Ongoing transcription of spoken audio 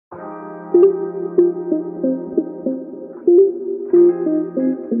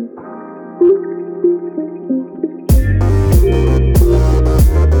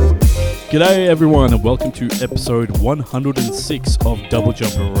G'day everyone and welcome to episode 106 of Double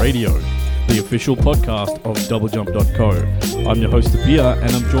Jump Radio, the official podcast of doublejump.co. I'm your host Abir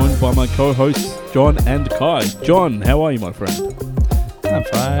and I'm joined by my co-hosts John and Kai. John, how are you, my friend? I'm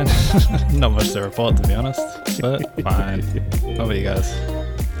fine. Not much to report, to be honest, but fine. How about you guys?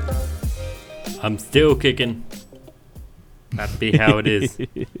 I'm still kicking. That'd be how it is.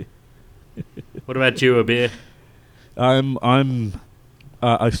 What about you, Abir?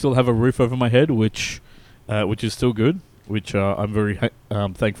 I still have a roof over my head, which is still good, which I'm very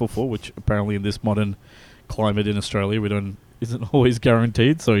thankful for. Which apparently in this modern climate in Australia, isn't always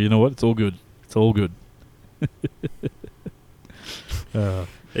guaranteed. So you know what? It's all good. It's all good.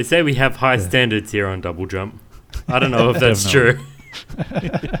 They say we have high standards here on Double Jump. I don't know if that's true.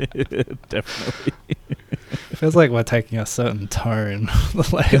 Definitely. It feels like we're taking a certain tone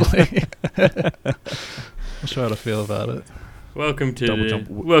lately. I'm sure how to feel about it. Welcome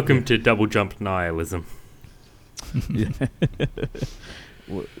to Double Jump nihilism. Yeah.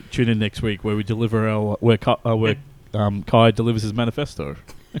 Tune in next week where we deliver where Kai delivers his manifesto.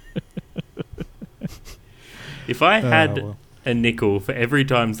 If I had a nickel for every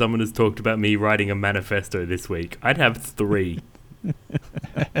time someone has talked about me writing a manifesto this week, I'd have 3. How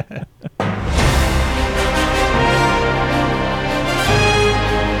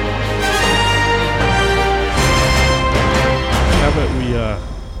about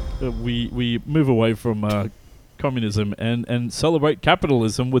we move away from communism and celebrate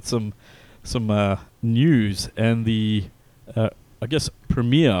capitalism with some news and the I guess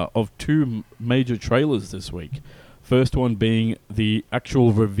premiere of 2 major trailers this week. First one being the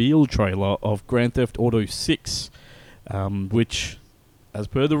actual reveal trailer of Grand Theft Auto 6, which, as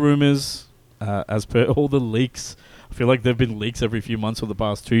per the rumors, as per all the leaks, I feel like there have been leaks every few months for the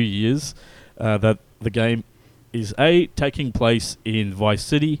past 2 years, that the game is taking place in Vice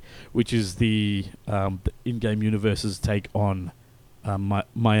City, which is the in-game universe's take on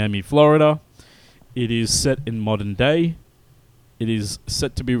Miami, Florida. It is set in modern day. It is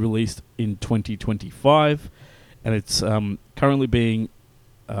set to be released in 2025, and it's currently being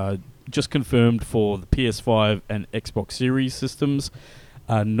just confirmed for the PS5 and Xbox Series systems.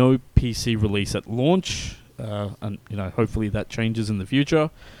 No PC release at launch, and hopefully that changes in the future.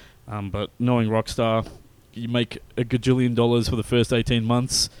 But knowing Rockstar, you make a gajillion dollars for the first 18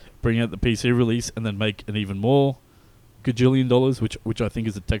 months, bring out the PC release, and then make an even more gajillion dollars, which I think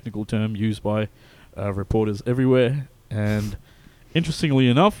is a technical term used by reporters everywhere. And interestingly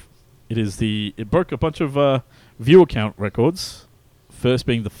enough, it broke a bunch of viewer count records. First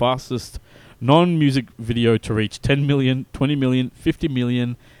being the fastest non-music video to reach 10 million, 20 million, 50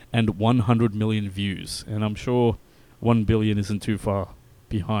 million, and 100 million views. And I'm sure 1 billion isn't too far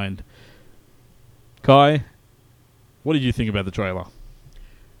behind. Kai, what did you think about the trailer?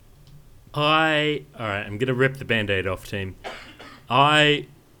 Alright, I'm going to rip the Band-Aid off, team. I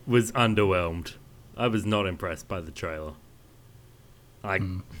was underwhelmed. I was not impressed by the trailer. I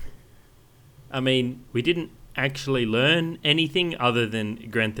mean, we didn't actually learn anything other than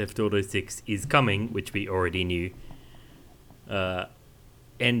Grand Theft Auto 6 is coming, which we already knew.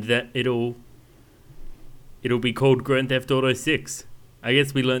 And that it'll be called Grand Theft Auto 6. I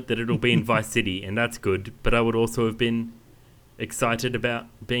guess we learnt that it'll be in Vice City, and that's good, but I would also have been excited about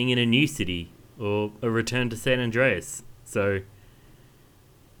being in a new city or a return to San Andreas. So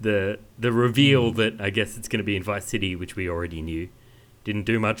the reveal that I guess it's going to be in Vice City, which we already knew, didn't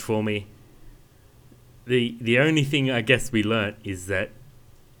do much for me. The only thing I guess we learnt is that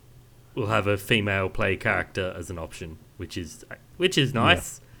we'll have a female play character as an option, which is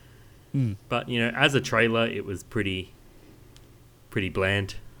nice. Yeah. But as a trailer, it was pretty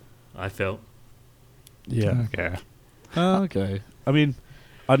bland, I felt. Yeah. Okay. Okay. I mean,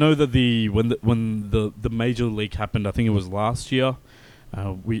 I know that when the major leak happened, I think it was last year.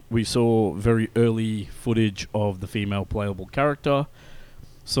 We saw very early footage of the female playable character.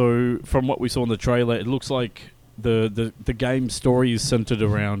 So from what we saw in the trailer, it looks like the game story is centered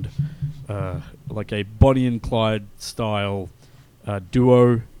around like a Bonnie and Clyde style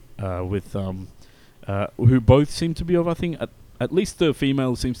duo with who both seem to be of, I think, at least the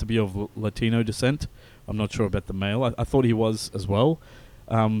female seems to be of Latino descent. I'm not sure about the male. I thought he was as well.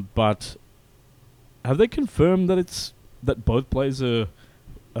 But have they confirmed that both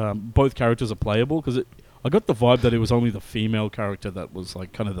characters are playable? Because I got the vibe that it was only the female character that was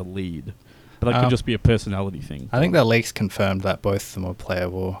like kind of the lead. But that could just be a personality thing. I think the leaks confirmed that both of them were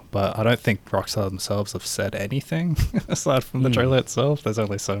playable, but I don't think Rockstar themselves have said anything aside from the trailer itself. There's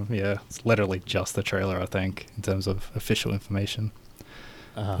only it's literally just the trailer, I think, in terms of official information.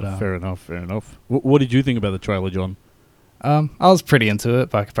 Fair enough. What did you think about the trailer, John? I was pretty into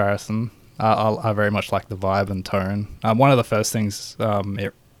it by comparison. I very much like the vibe and tone. One of the first things,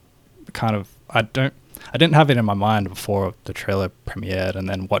 it kind of, I didn't have it in my mind before the trailer premiered, and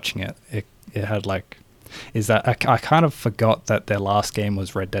then watching it had is that I kind of forgot that their last game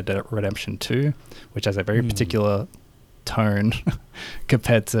was Red Dead Redemption 2, which has a very particular tone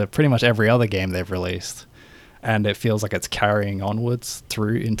compared to pretty much every other game they've released. And it feels like it's carrying onwards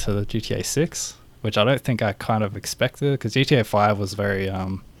through into GTA 6, which I don't think I kind of expected, because GTA 5 was very,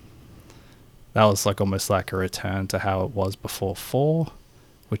 that was almost like a return to how it was before 4,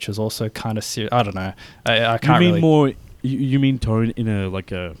 which was also kind of serious. I don't know. I can't really... You mean tone in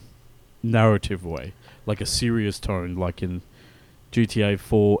a narrative way, like a serious tone, like in GTA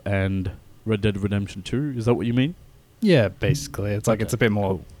 4 and Red Dead Redemption 2? Is that what you mean? Yeah, basically. It's it's a bit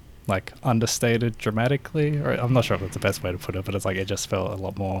more understated dramatically, or I'm not sure if that's the best way to put it, but it's it just felt a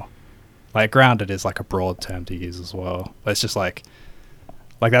lot more grounded is a broad term to use as well. But it's just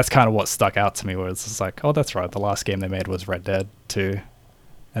that's kind of what stuck out to me, where it's just oh, that's right, the last game they made was Red Dead 2,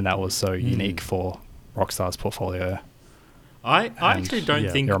 and that was so unique for Rockstar's portfolio. I actually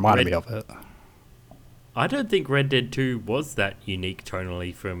don't think it reminded me of it. I don't think Red Dead 2 was that unique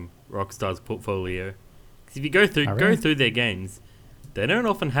tonally from Rockstar's portfolio. Because if you go through their games, they don't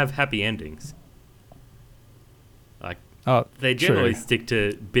often have happy endings. They generally stick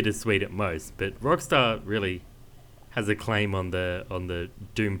to bittersweet at most, but Rockstar really has a claim on the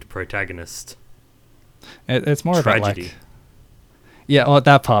doomed protagonist. It's more tragedy.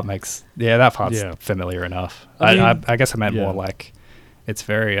 That part makes that part's familiar enough. I guess I meant more it's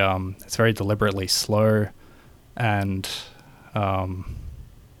very deliberately slow, and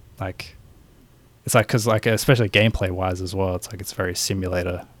it's because especially gameplay wise as well, it's very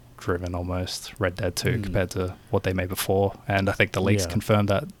simulator driven almost, Red Dead 2 compared to what they made before. And I think the leaks confirmed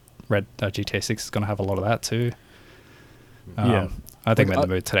that GTA 6 is going to have a lot of that too. I think I'm in the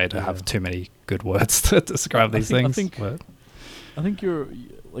mood today to have too many good words to describe these things. I think you're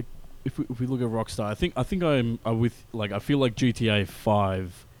if we look at Rockstar, I think I'm with I feel like GTA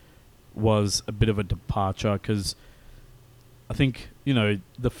 5 was a bit of a departure, because I think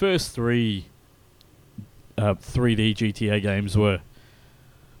the first three 3D GTA games were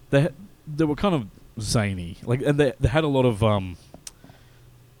they were kind of zany, and they had a lot of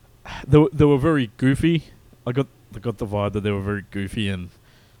they were very goofy. I got the vibe that they were very goofy, and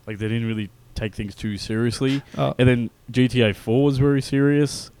they didn't really take things too seriously. And then GTA 4 was very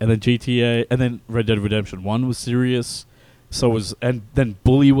serious, and then Red Dead Redemption 1 was serious. And then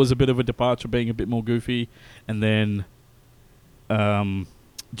Bully was a bit of a departure, being a bit more goofy, and then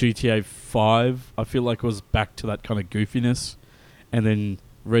GTA 5 I feel was back to that kind of goofiness, and then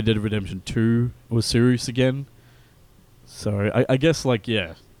Red Dead Redemption 2 was serious again. So I guess So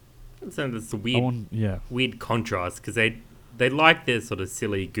that's a weird contrast, because they like their sort of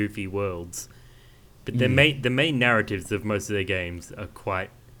silly, goofy worlds, but the main narratives of most of their games are quite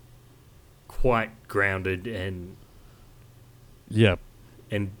grounded and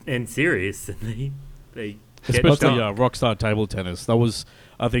serious, and they especially Rockstar Table Tennis. That was,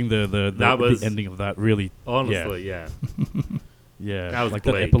 I think, the ending of that really. Honestly, yeah. That was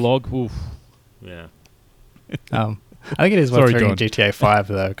the epilogue. Oof. Yeah. I think it is worth reading GTA 5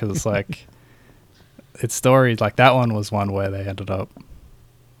 though, because it's its story, that one was one where they ended up.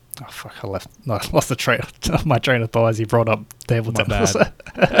 Oh fuck! I lost my train of thought as you brought up table tennis. But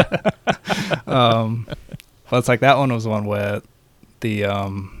it's that one was one where the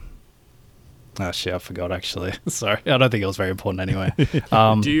oh shit! I forgot actually. Sorry, I don't think it was very important anyway.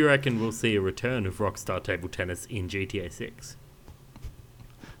 Do you reckon we'll see a return of Rockstar Table Tennis in GTA 6?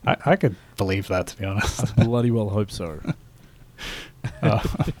 I could believe that, to be honest. I bloody well hope so.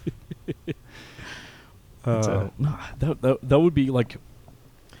 That would be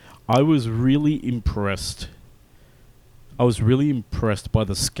I was really impressed. I was really impressed by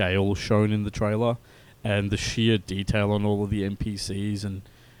the scale shown in the trailer and the sheer detail on all of the NPCs and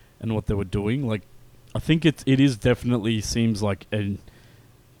what they were doing. I think it is definitely seems like a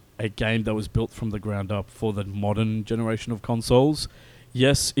game that was built from the ground up for the modern generation of consoles.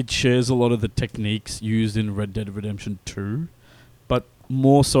 Yes, it shares a lot of the techniques used in Red Dead Redemption 2, but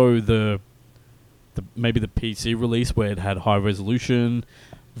more so maybe the PC release, where it had high resolution,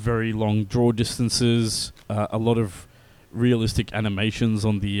 very long draw distances, a lot of realistic animations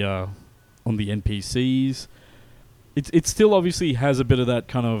on the NPCs. It still obviously has a bit of that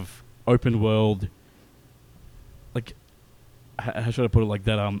kind of open world, like how should I put it, like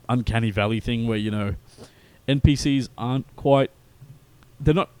that uncanny valley thing where, you know, NPCs aren't quite,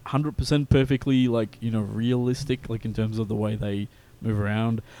 they're not 100% perfectly, like, you know, realistic, like in terms of the way they move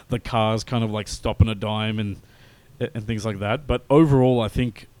around. The cars kind of like stop on a dime and things like that. But overall, I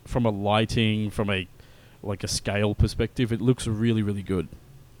think from a lighting, from a like a scale perspective, it looks really, really good.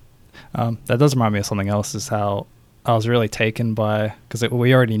 That does remind me of something else, is how I was really taken by, because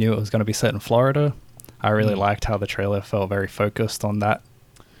we already knew it was going to be set in Florida. I really liked how the trailer felt very focused on that,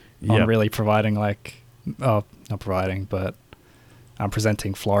 on really providing like, not providing, but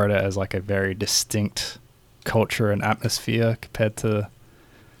presenting Florida as like a very distinct culture and atmosphere compared to,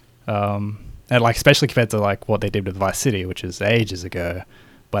 and like especially compared to like what they did with Vice City, which is ages ago.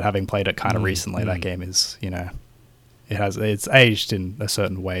 But having played it kind of recently, that game is, you know, it's aged in a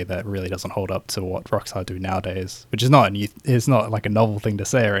certain way that really doesn't hold up to what Rockstar do nowadays, which is it's not like a novel thing to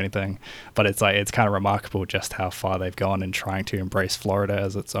say or anything, but it's like, it's kind of remarkable just how far they've gone in trying to embrace Florida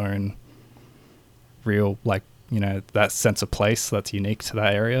as its own real, like, you know, that sense of place that's unique to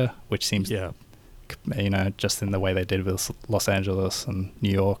that area, which seems, you know, just in the way they did with Los Angeles and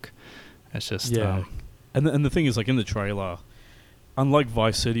New York. It's just, and the thing is, like in the trailer, unlike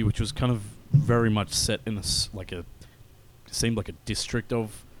Vice City, which was kind of very much set in seemed like a district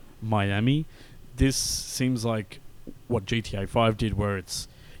of Miami, this seems like what GTA 5 did, where it's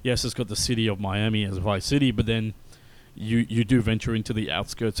got the city of Miami as Vice City, but then you do venture into the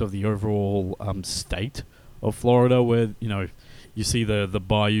outskirts of the overall state of Florida, where, you know, you see the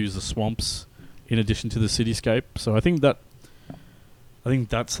bayous, the swamps, in addition to the cityscape. So I think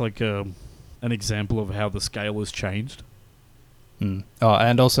that's like an example of how the scale has changed. Oh,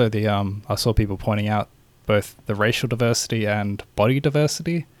 and also I saw people pointing out both the racial diversity and body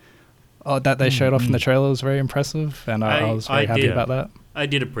diversity that they showed off in the trailer was very impressive, and I was very happy about that. I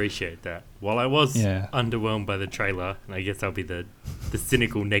did appreciate that. While I was underwhelmed by the trailer, and I guess I'll be the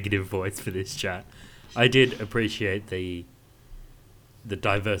cynical negative voice for this chat, I did appreciate the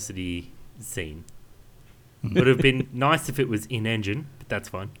diversity scene. Would have been nice if it was in-engine, but that's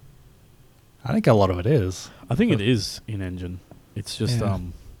fine. I think a lot of it is. I think it is in-engine. It's just not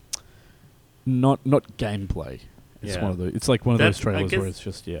gameplay. It's like one of those trailers where it's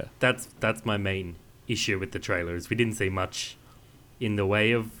just That's my main issue with the trailer, is we didn't see much in the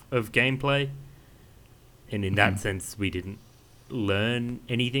way of gameplay, and in that sense we didn't learn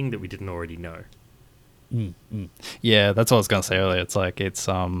anything that we didn't already know. Yeah, that's what I was gonna say earlier. It's like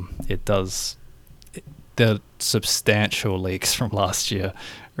the substantial leaks from last year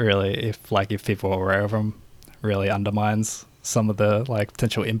really, if people are aware of them, really undermines some of the like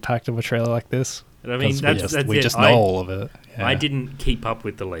potential impact of a trailer like this. I mean, we just know all of it. Yeah. I didn't keep up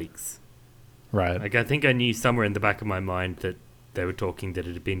with the leaks. Right. Like, I think I knew somewhere in the back of my mind that they were talking that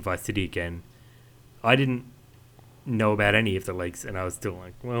it had been Vice City again. I didn't know about any of the leaks, and I was still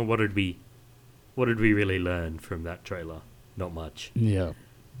like, well, what did we really learn from that trailer? Not much. Yeah.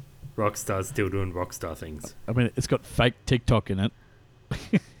 Rockstar's still doing Rockstar things. I mean, it's got fake TikTok in it.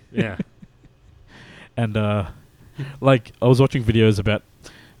 Yeah. And, like, I was watching videos about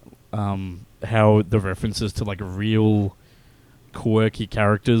how the references to, like, real quirky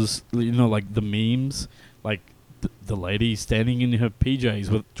characters, you know, like the memes, like the lady standing in her PJs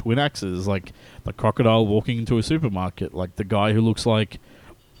with twin axes, like the crocodile walking into a supermarket, like the guy who looks like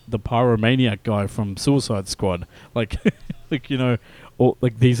the pyromaniac guy from Suicide Squad, like, like, you know, or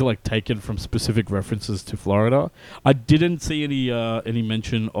like these are like taken from specific references to Florida. I didn't see any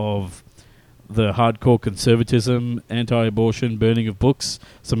mention of the hardcore conservatism, anti-abortion, burning of books,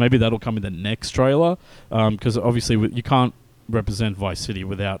 so maybe that'll come in the next trailer, because obviously you can't represent Vice City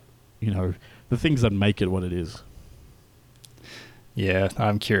without, you know, the things that make it what it is. Yeah,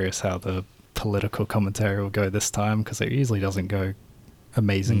 I'm curious how the political commentary will go this time, because it usually doesn't go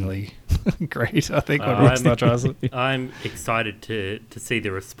amazingly great, I think, when Rockstar tries it. I'm excited to see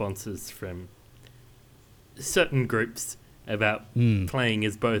the responses from certain groups about playing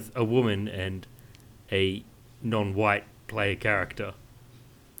as both a woman and a non-white player character.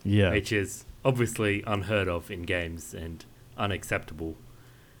 Yeah. Which is obviously unheard of in games and unacceptable.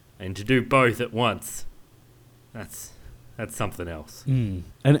 And to do both at once, that's something else.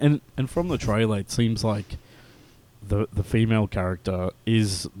 And from the trailer, it seems like the female character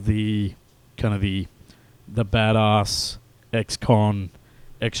is the kind of the badass ex-con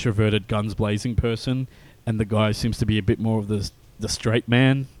extroverted guns blazing person, and the guy seems to be a bit more of the straight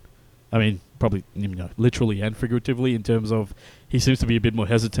man. I mean, probably, you know, literally and figuratively, in terms of he seems to be a bit more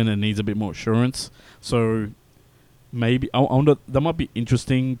hesitant and needs a bit more assurance. So maybe I wonder, that might be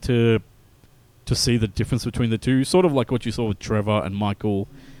interesting to see the difference between the two, sort of like what you saw with Trevor and Michael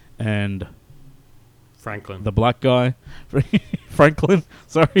and Franklin. the black guy, Franklin.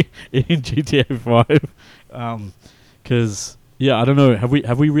 Sorry, in GTA 5. Because I don't know. Have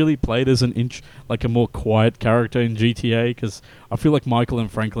we really played as like a more quiet character in GTA? Because I feel like Michael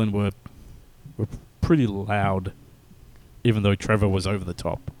and Franklin were pretty loud, even though Trevor was over the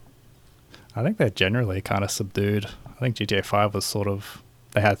top. I think they're generally kind of subdued. I think GTA 5 was sort of,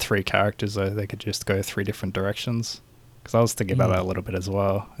 they had 3 characters, so they could just go 3 different directions. Because I was thinking about that a little bit as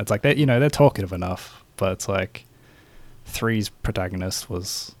well. It's like, they're talkative enough, but it's like 3's protagonist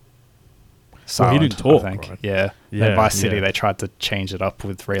was silent, he didn't talk, I think. right? Yeah. Yeah, In Vice City, yeah. they tried to change it up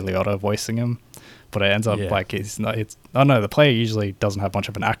with Ray Liotta voicing him, but it ends up Yeah. like the player usually doesn't have much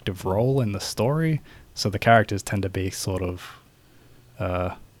of an active role in the story, so the characters tend to be sort of,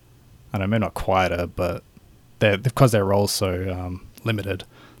 I don't know, maybe not quieter, but because their role's so limited,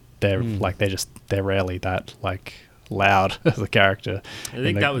 they're like they're rarely that like loud as a character. I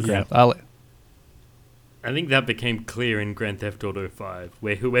think that was yeah. I think that became clear in Grand Theft Auto 5,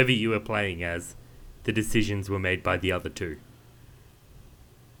 where whoever you were playing as, the decisions were made by the other 2.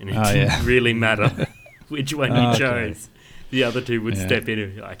 And it didn't really matter which one you chose. The other 2 would step in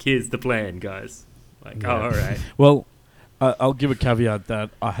and be like, here's the plan, guys. Like, oh, all right. Well, I'll give a caveat that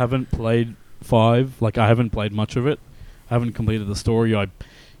I haven't played 5. Like, I haven't played much of it. I haven't completed the story. I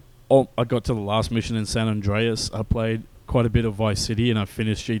got to the last mission in San Andreas. I played quite a bit of Vice City, and I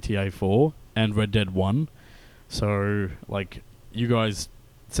finished GTA 4 and Red Dead 1. So, like, you guys...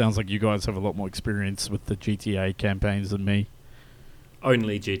 Sounds like you guys have a lot more experience with the GTA campaigns than me.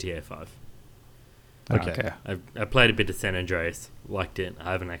 Only GTA 5. Okay. I played a bit of San Andreas. Liked it.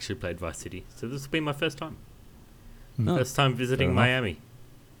 I haven't actually played Vice City. So this will be my first time. First time visiting Miami.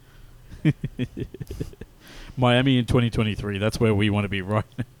 Miami in 2023. That's where we want to be right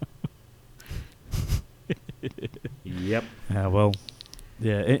now. Yep. Well,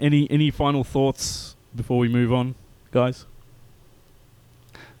 yeah. Any final thoughts before we move on, guys?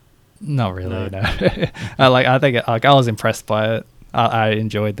 Not really, no. I think I was impressed by it. I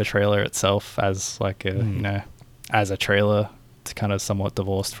enjoyed the trailer itself as like a as a trailer. It's kind of somewhat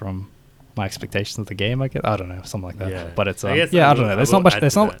divorced from my expectations of the game. I don't know, something like that. Yeah. But it's I guess I don't know. There's not much.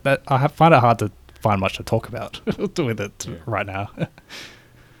 There's not that. that. Find it hard to find much to talk about with it right now.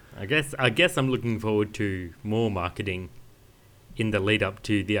 I guess I'm looking forward to more marketing in the lead up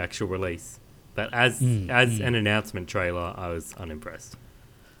to the actual release. But as an announcement trailer, I was unimpressed.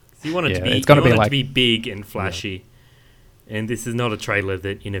 You want it to be, it's gonna you want be it like, to be big and flashy, and this is not a trailer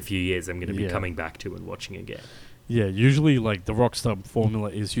that in a few years I'm going to be coming back to and watching again. Yeah, usually like the Rockstar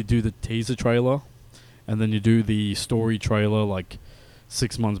formula is you do the teaser trailer, and then you do the story trailer like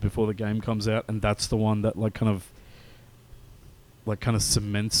 6 months before the game comes out, and that's the one that like kind of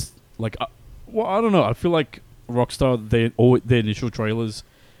cements like. I don't know. I feel like Rockstar their initial trailers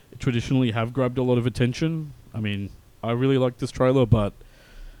traditionally have grabbed a lot of attention. I mean, I really like this trailer, but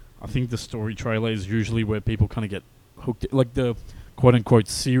I think the story trailer is usually where people kind of get hooked in, like the quote-unquote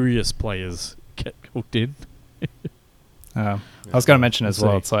serious players get hooked in. I was going to mention as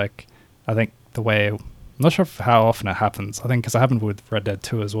well, it's like, I think the way, I'm not sure how often it happens, I think because it happened with Red Dead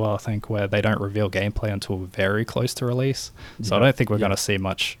 2 as well, I think, where they don't reveal gameplay until very close to release. So I don't think we're going to see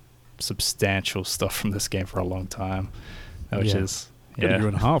much substantial stuff from this game for a long time, which is... a year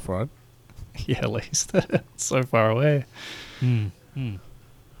and a half, right? Yeah, at least. It's so far away.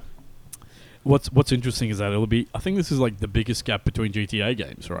 What's interesting is that I think this is like the biggest gap between GTA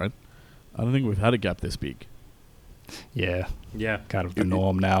games, right? I don't think we've had a gap this big. Yeah. Yeah. Kind of the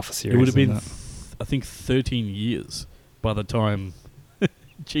norm now for series. It would have been, I think, 13 years by the time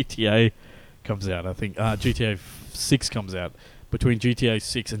GTA comes out. I think GTA 6 comes out. Between GTA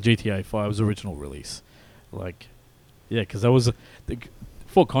 6 and GTA 5's original release. Like, yeah, because that was...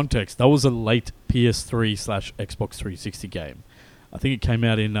 for context, that was a late PS3/Xbox 360 game. I think it came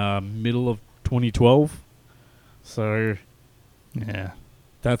out in middle of 2012. So, yeah,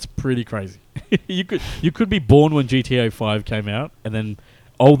 that's pretty crazy. you could be born when GTA 5 came out, and then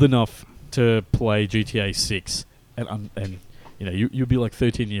old enough to play GTA 6, and you know you'd be like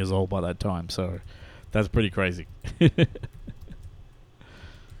 13 years old by that time. So, that's pretty crazy.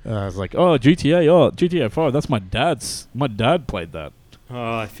 I was like, GTA 5. That's my dad's. My dad played that.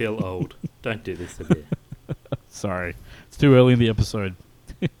 Oh, I feel old. Don't do this to me. Sorry, it's too early in the episode.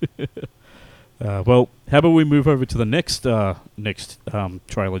 Well, how about we move over to the next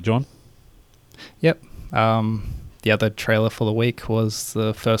trailer, John? Yep. The other trailer for the week was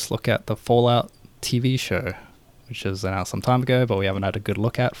the first look at the Fallout TV show, which was announced some time ago, but we haven't had a good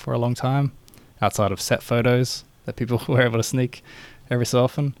look at for a long time, outside of set photos that people were able to sneak every so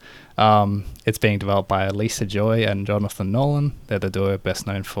often. It's being developed by Lisa Joy and Jonathan Nolan. They're the duo best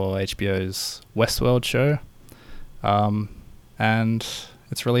known for HBO's Westworld show. And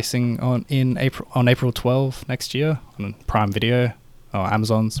it's releasing on April 12 next year on Prime Video, or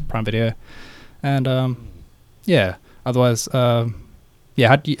Amazon's Prime Video. And yeah, otherwise, yeah,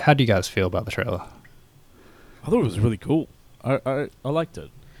 how do you guys feel about the trailer? I thought it was really cool. I liked it.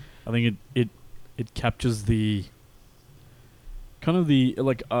 I think it captures the kind of the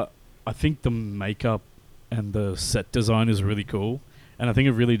like. I think the makeup and the set design is really cool, and I think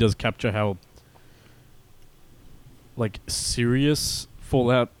it really does capture how like serious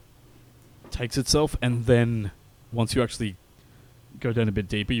Fallout takes itself, and then once you actually go down a bit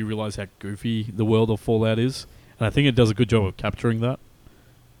deeper, you realize how goofy the world of Fallout is, and I think it does a good job of capturing that.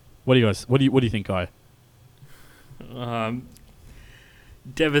 What do you guys? What do you think, Guy?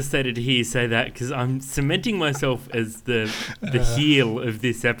 Devastated to hear you say that, because I'm cementing myself as the heel of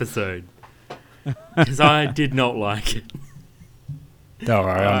this episode, because I did not like it. Don't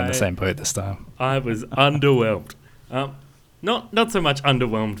worry, I'm in the same boat this time. I was underwhelmed. Not so much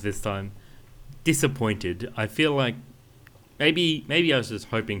underwhelmed this time. Disappointed. I feel like maybe I was just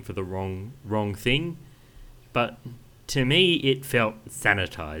hoping for the wrong thing, but to me it felt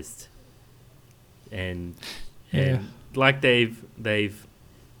sanitized, and like they've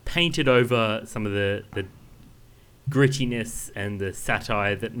painted over some of the grittiness and the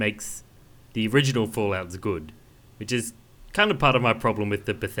satire that makes the original Fallouts good, which is kind of part of my problem with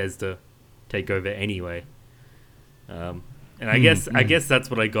the Bethesda takeover anyway. And I guess that's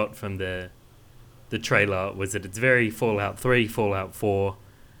what I got from the trailer, was that it's very Fallout 3, Fallout 4.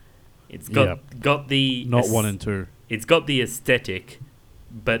 It's got the not 1 and 2. It's got the aesthetic,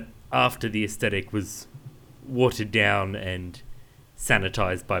 but after the aesthetic was watered down and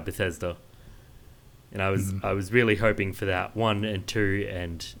sanitized by Bethesda. And I was really hoping for that 1 and 2,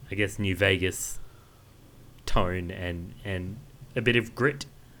 and I guess New Vegas tone and a bit of grit,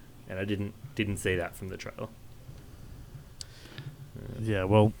 and I didn't see that from the trailer. Yeah,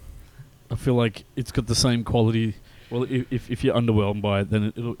 well, I feel like it's got the same quality. Well, if you're underwhelmed by it,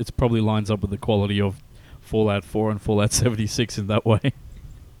 then it probably lines up with the quality of Fallout 4 and Fallout 76 in that way.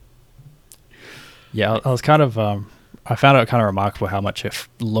 Yeah, I was kind of I found it kind of remarkable how much it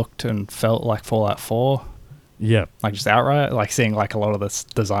looked and felt like Fallout 4. Yeah, like just outright, like seeing like a lot of the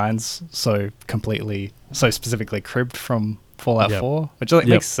designs so specifically cribbed from Fallout 4, which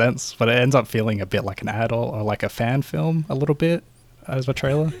makes sense, but it ends up feeling a bit like an ad or like a fan film a little bit as a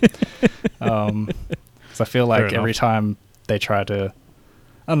trailer. So I feel like every time they try to,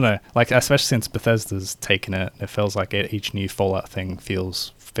 I don't know, like especially since Bethesda's taken it, it feels like each new Fallout thing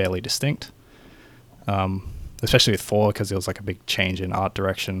feels fairly distinct. Especially with 4, because it was like a big change in art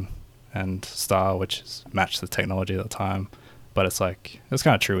direction and style, which matched the technology at the time. But it's like, it's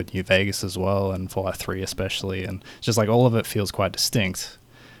kind of true with New Vegas as well, and Fallout 3 especially, and just like all of it feels quite distinct.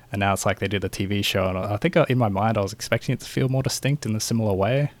 And now it's like they did a TV show, and I think in my mind I was expecting it to feel more distinct in a similar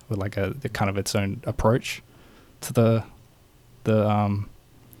way, with like a kind of its own approach to the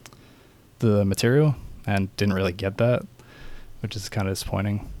material, and didn't really get that, which is kind of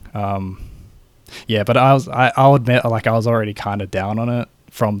disappointing. Yeah, but I'll admit, like I was already kind of down on it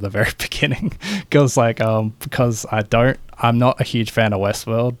from the very beginning, because I'm not a huge fan of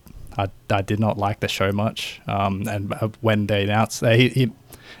Westworld. I did not like the show much, and when they announced,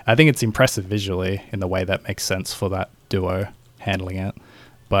 I think it's impressive visually in the way that makes sense for that duo handling it,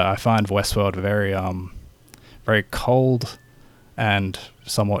 but I find Westworld very very cold and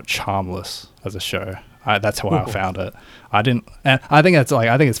somewhat charmless as a show. That's how I found it. I think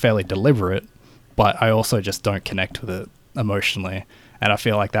it's fairly deliberate, but I also just don't connect with it emotionally. And I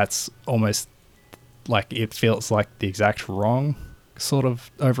feel like that's almost like, it feels like the exact wrong sort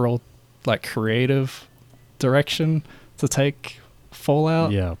of overall like creative direction to take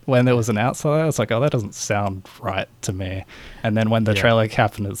Fallout. Yeah. When there was an outsider, it's like, oh, that doesn't sound right to me. And then when the trailer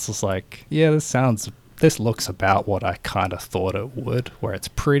happened, it's just like, yeah, this looks about what I kind of thought it would, where it's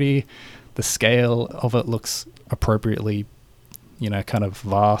pretty. The scale of it looks appropriately, kind of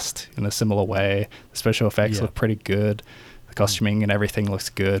vast in a similar way. The special effects look pretty good. The costuming and everything looks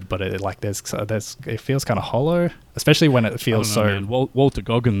good, but it feels kind of hollow, especially when it feels Walter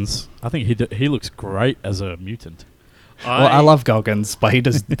Goggins, I think he looks great as a mutant. I love Goggins, but he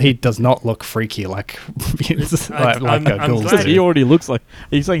does not look freaky like He already looks like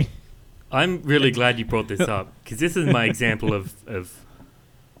he's like. I'm really glad you brought this up, because this is my example of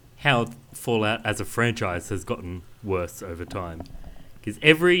how Fallout as a franchise has gotten worse over time. Because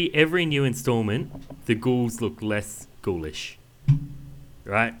every new installment, the ghouls look less ghoulish,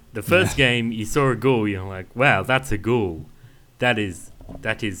 right? The first game, you saw a ghoul, you're like, wow, that's a ghoul. that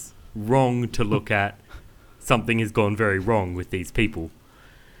is wrong to look at. Something has gone very wrong with these people.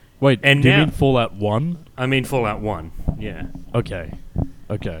 Wait, And do you now- mean Fallout 1? I mean, Fallout 1, yeah. Okay.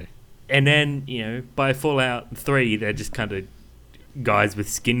 And then, by Fallout 3, they're just kind of guys with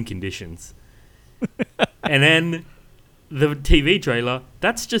skin conditions. And then the TV trailer,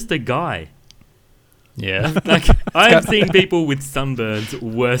 that's just a guy. Yeah. Like, I have seen people with sunburns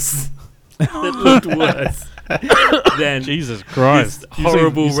worse, that looked worse than Jesus Christ. this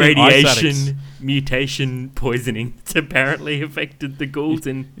horrible You've seen ice addicts. radiation mutation poisoning that's apparently affected the ghouls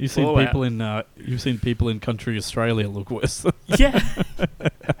in You've seen Fallout. you've seen people in country Australia look worse. Yeah.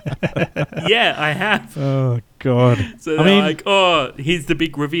 Yeah, I have. Oh God. So I they're mean, like, oh, here's the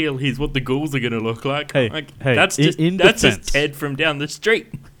big reveal. Here's what the ghouls are going to look like. Hey, Like, hey, that's in just defense. Ted from down the street.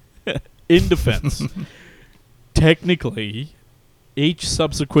 in defense, technically, each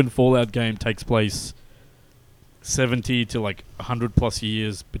subsequent Fallout game takes place 70 to like 100 plus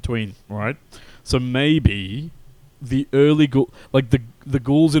years between, right? So maybe the early the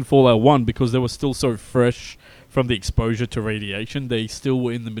ghouls in Fallout 1, because they were still so fresh from the exposure to radiation, they still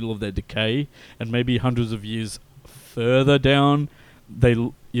were in the middle of their decay, and maybe hundreds of years further down,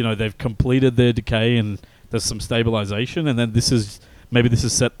 they've completed their decay and there's some stabilization, and then this is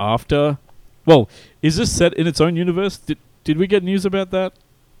set after. Well, is this set in its own universe? Did we get news about that?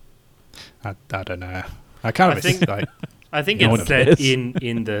 I don't know. I kind of I think- like. I think No it's one set cares.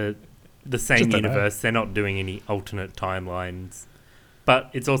 in the same Just don't know. universe. They're not doing any alternate timelines. But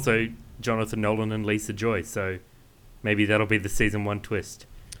it's also Jonathan Nolan and Lisa Joy, so maybe that'll be the season 1 twist.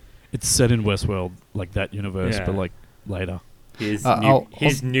 It's set in Westworld, like that universe, Yeah. but like later. Here's, I'll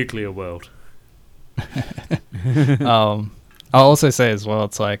Nuclear World. I'll also say as well,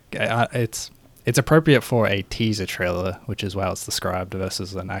 it's like it's appropriate for a teaser trailer, which is how it's described,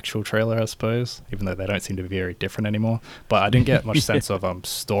 versus an actual trailer, I suppose. Even though they don't seem to be very different anymore. But I didn't get much sense of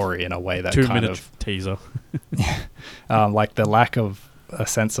story in a way that 2 kind minute of teaser. like the lack of a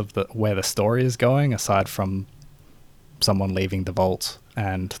sense of where the story is going, aside from someone leaving the vault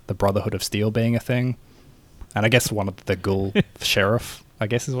and the Brotherhood of Steel being a thing. And I guess one of the ghoul sheriff, I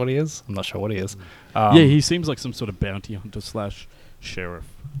guess is what he is. I'm not sure what he is. Yeah, he seems like some sort of bounty hunter / sheriff.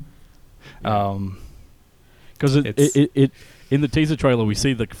 Because it in the teaser trailer we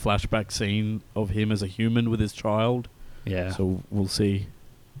see the flashback scene of him as a human with his child. Yeah. So we'll see.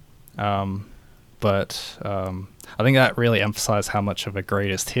 But I think that really emphasized how much of a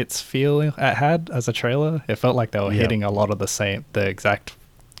greatest hits feel it had as a trailer. It felt like they were Yeah. hitting a lot of the exact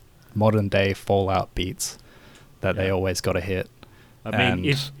modern day Fallout beats that they Yeah. always got to hit. I mean,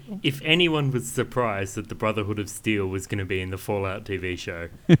 And- if anyone was surprised that the Brotherhood of Steel was going to be in the Fallout TV show,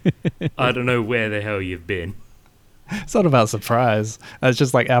 I don't know where the hell you've been. It's not about surprise. It's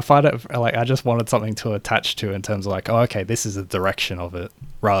just like I find it like I just wanted something to attach to in terms of like, oh, okay, this is the direction of it,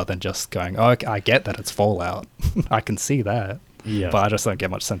 rather than just going, oh, okay, I get that it's Fallout. I can see that, Yeah. but I just don't get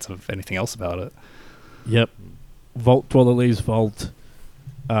much sense of anything else about it. Yep. Vault Dweller leaves Vault.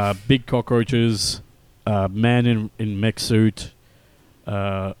 Big cockroaches. Man in mech suit.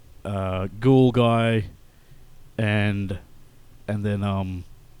 Ghoul guy. And then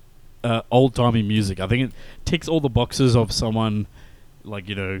old timey music. I think it ticks all the boxes of someone like,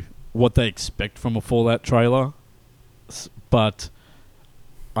 what they expect from a Fallout trailer. But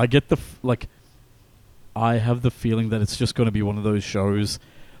I get I have the feeling that it's just going to be one of those shows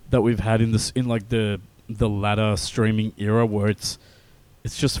that we've had in the latter streaming era where it's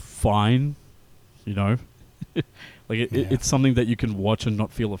just fine, it's something that you can watch and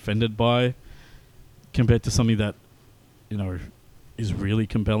not feel offended by, compared to something that is really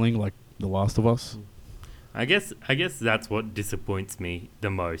compelling, like The Last of Us. I guess that's what disappoints me the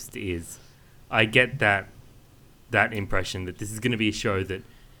most is I get that impression that this is going to be a show that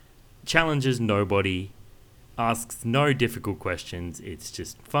challenges nobody, asks no difficult questions. It's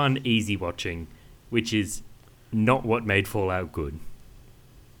just fun, easy watching, which is not what made Fallout good.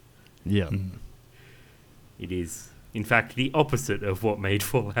 Yeah. It is, in fact, the opposite of what made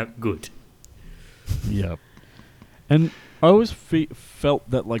Fallout good. Yeah. And I always felt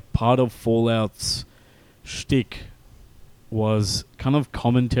that part of Fallout's shtick was kind of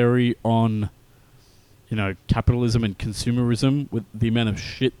commentary on, capitalism and consumerism, with the amount of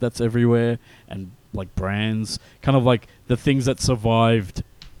shit that's everywhere and brands. Kind of like the things that survived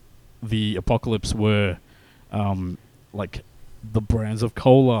the apocalypse were the brands of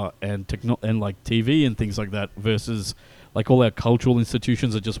cola and TV and things like that, versus all our cultural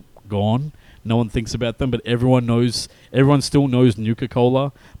institutions are just gone. No one thinks about them, but everyone still knows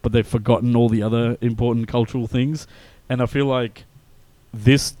Nuka-Cola, but they've forgotten all the other important cultural things. And I feel like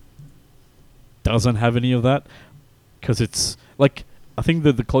this doesn't have any of that, because like, I think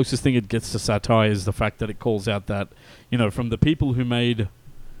that the closest thing it gets to satire is the fact that it calls out that, from the people who made,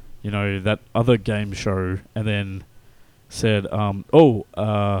 that other game show, and then said, and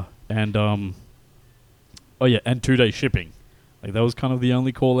 2-day shipping. Like, that was kind of the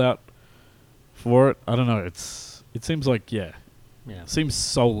only call out for it. I don't know. It seems like, seems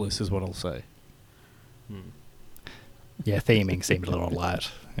soulless is what I'll say. Yeah, theming seemed a little light.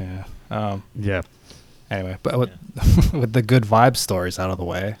 Yeah. Yeah. Anyway, but with the good vibe stories out of the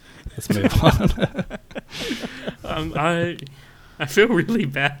way, let's move on. I feel really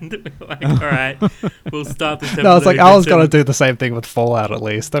bad. Like, all right, we'll start this episode. No, it's like I was going to do the same thing with Fallout at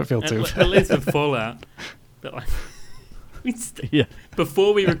least. Don't feel too bad. At least with Fallout. But like,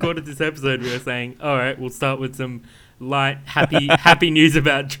 before we recorded this episode, we were saying, all right, we'll start with some light, happy news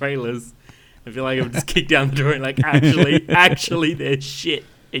about trailers. I feel like I've just kicked down the door and like, actually, they're shit,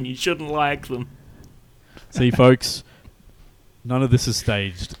 and you shouldn't like them. See, folks, none of this is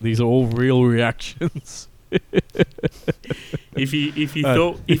staged. These are all real reactions. If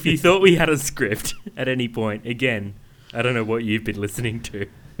you thought we had a script at any point, again, I don't know what you've been listening to.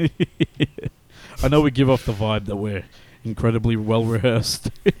 I know we give off the vibe that we're incredibly well rehearsed.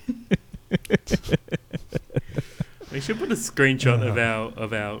 We should put a screenshot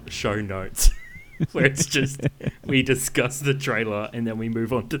of our show notes where it's just we discuss the trailer and then we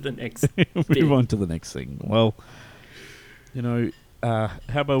move on to the next move on to the next thing. Well, how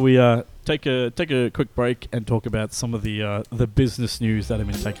about we take a quick break and talk about some of the business news that have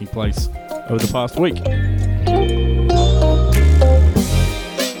been taking place over the past week.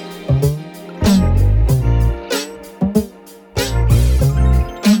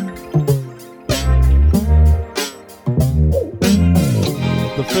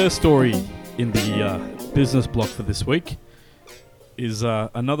 The first story in the business block for this week is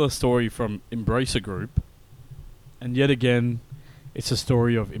another story from Embracer Group, and yet again, it's a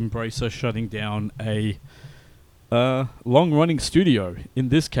story of Embracer shutting down a long-running studio. In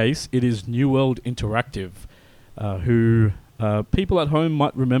this case, it is New World Interactive, who people at home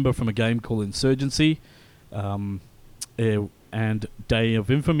might remember from a game called Insurgency, and Day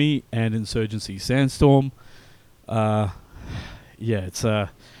of Infamy, and Insurgency Sandstorm. It's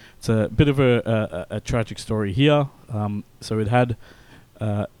a bit of a tragic story here. So it had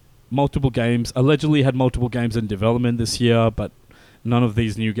allegedly had multiple games in development this year, but none of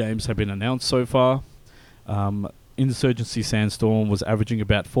these new games have been announced so far. Insurgency Sandstorm was averaging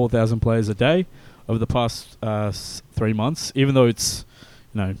about 4,000 players a day over the past 3 months, even though it's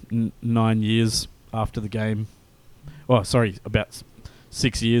 9 years after the game. About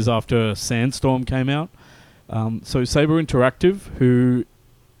 6 years after Sandstorm came out. So Saber Interactive,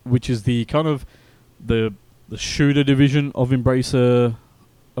 which is the kind of the shooter division of Embracer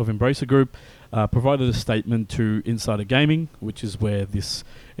Group, provided a statement to Insider Gaming, which is where this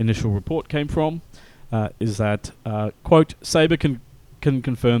initial report came from. Is that quote, Saber can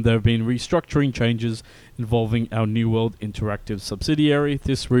confirm there have been restructuring changes involving our New World Interactive subsidiary.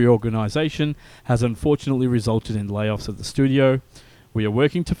 This reorganization has unfortunately resulted in layoffs at the studio. We are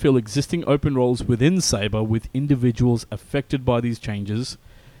working to fill existing open roles within Saber with individuals affected by these changes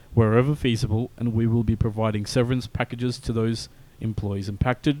wherever feasible, and we will be providing severance packages to those employees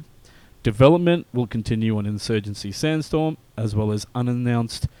impacted. Development will continue on Insurgency Sandstorm, as well as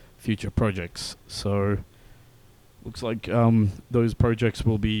unannounced future projects. So, looks like those projects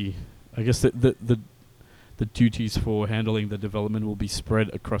will be, I guess the duties for handling the development will be spread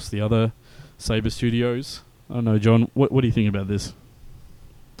across the other Saber studios. I don't know, John, what do you think about this?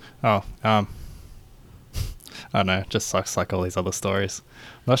 I don't know. Just sucks like all these other stories.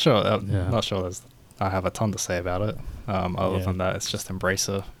 Not sure. Not sure. I have a ton to say about it. Other than that, it's just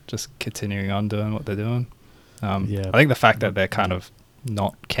Embracer just continuing on doing what they're doing. I think the fact that they're kind of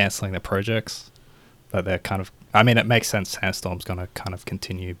not cancelling their projects, that they're kind of. I mean, it makes sense. Sandstorm's going to kind of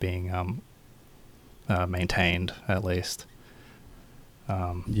continue being maintained at least.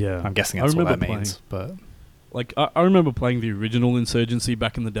 I'm guessing that's what that means. But like, I remember playing the original Insurgency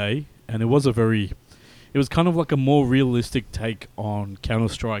back in the day, and it was kind of like a more realistic take on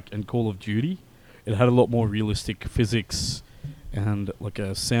Counter-Strike and Call of Duty. It had a lot more realistic physics and like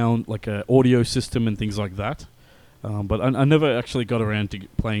a sound, like a audio system and things like that. But I never actually got around to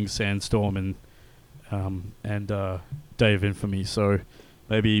playing Sandstorm and Day of Infamy, so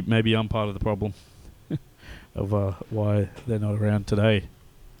maybe I'm part of the problem of why they're not around today.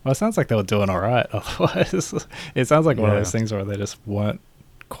 Well, it sounds like they were doing all right. Otherwise, it sounds like one of those things where they just weren't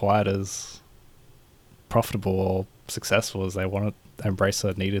quite as profitable or successful as they wanted.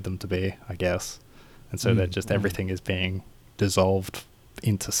 Embracer needed them to be, I guess, and so that just everything is being dissolved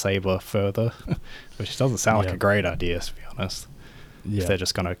into Saber further, which doesn't sound like a great idea, to be honest. Yeah. If they're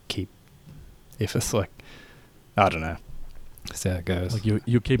just gonna keep, if it's like, I don't know, see how it goes. Like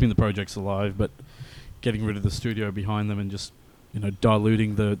you're keeping the projects alive, but getting rid of the studio behind them and just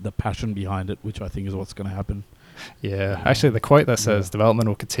diluting the passion behind it, which I think is what's going to happen. Yeah, actually, the quote that says development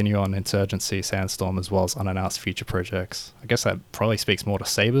will continue on Insurgency, Sandstorm, as well as unannounced future projects. I guess that probably speaks more to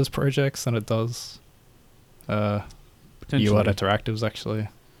Saber's projects than it does New World Interactive's, actually.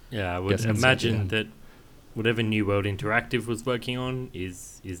 Yeah, I would imagine that whatever New World Interactive was working on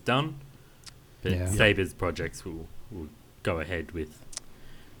is done, but Saber's projects will go ahead with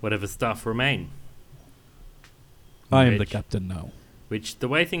whatever stuff remain. I am the captain now. Which, the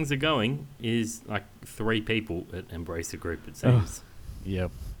way things are going, is like 3 people at Embracer Group, it seems.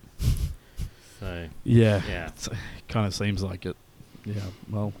 Yep. So yeah, it kind of seems like it. Yeah.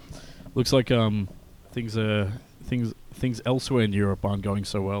 Well, looks like things elsewhere in Europe aren't going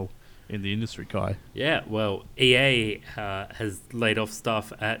so well in the industry, Kai. Yeah. Well, EA has laid off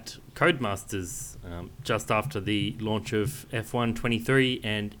staff at Codemasters just after the launch of F1 23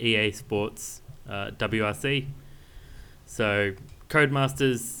 and EA Sports WRC. So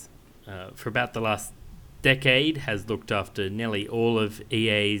Codemasters, for about the last decade, has looked after nearly all of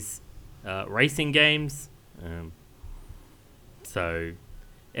EA's racing games. So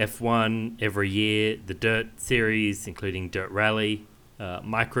F1 every year, the Dirt series, including Dirt Rally,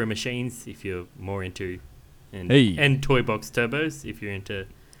 Micro Machines, if you're more into, and Toy Box Turbos, if you're into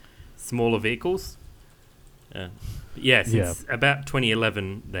smaller vehicles. Since about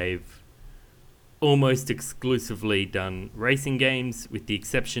 2011, they've almost exclusively done racing games, with the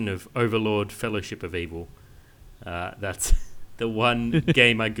exception of Overlord Fellowship of Evil. That's the one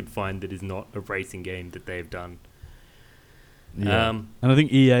game I could find that is not a racing game that they've done. Yeah. And I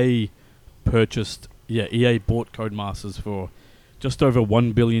think EA bought Codemasters for just over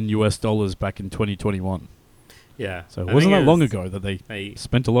 $1 billion back in 2021. Yeah. So it wasn't that long ago that they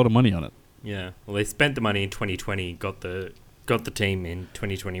spent a lot of money on it. Yeah. Well, they spent the money in 2020, got the team in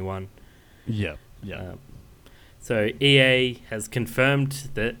 2021. Yeah. So EA has confirmed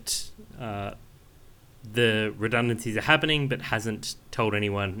that the redundancies are happening, but hasn't told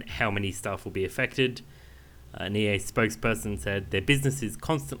anyone how many staff will be affected. An EA spokesperson said, "Their business is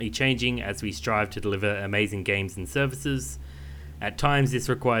constantly changing as we strive to deliver amazing games and services. At times, this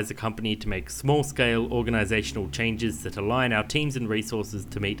requires the company to make small-scale organizational changes that align our teams and resources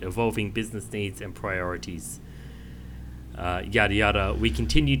to meet evolving business needs and priorities. Yada yada. We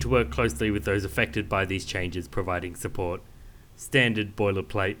continue to work closely with those affected by these changes, providing support." Standard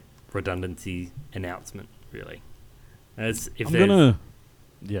boilerplate redundancy announcement, really. If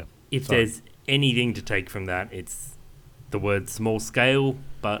there's anything to take from that, it's the word small scale,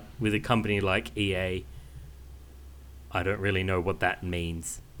 but with a company like EA, I don't really know what that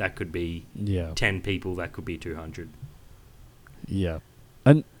means. That could be 10 people, that could be 200. Yeah.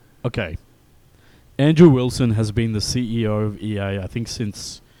 And, okay. Andrew Wilson has been the CEO of EA, I think,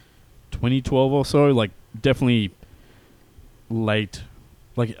 since 2012 or so. Like, definitely late.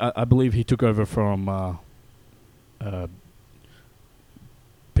 Like, I believe he took over from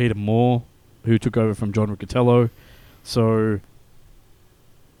Peter Moore, who took over from John Riccatello. So,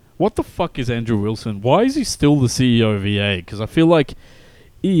 what the fuck is Andrew Wilson? Why is he still the CEO of EA? Because I feel like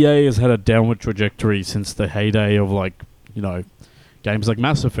EA has had a downward trajectory since the heyday of, like, games like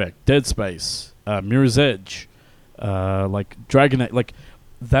Mass Effect, Dead Space, Mirror's Edge, like Dragon Age, like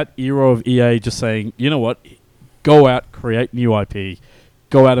that era of EA just saying, you know what, go out, create new IP,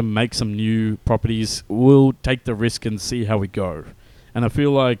 go out and make some new properties, we'll take the risk and see how we go. And I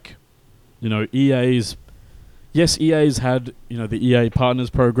feel like, EA's had, the EA Partners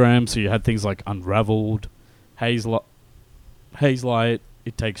program, so you had things like Unraveled, Hazelight,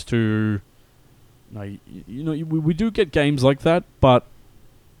 It Takes Two. We do get games like that, but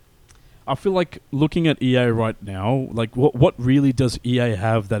I feel like looking at EA right now, like what really does EA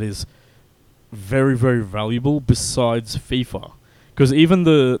have that is very, very valuable besides FIFA? Because even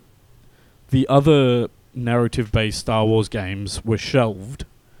the other narrative-based Star Wars games were shelved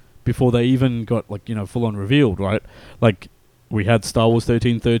before they even got full-on revealed, right? Like we had Star Wars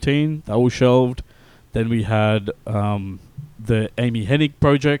 1313, that was shelved. Then we had the Amy Hennig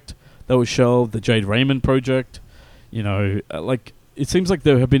project that was shelved, the Jade Raymond project. It seems like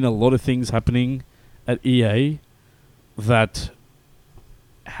there have been a lot of things happening at EA that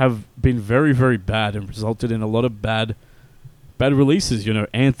have been very, very bad and resulted in a lot of bad releases.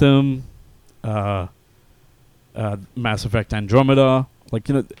 Anthem, Mass Effect Andromeda,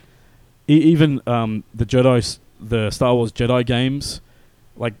 even the Star Wars Jedi games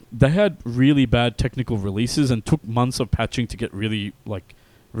like they had really bad technical releases and took months of patching to get really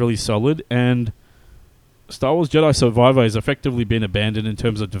solid. And Star Wars Jedi Survivor has effectively been abandoned in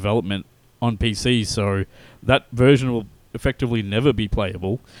terms of development on PC, so that version will effectively never be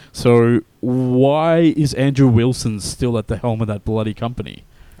playable. So why is Andrew Wilson still at the helm of that bloody company?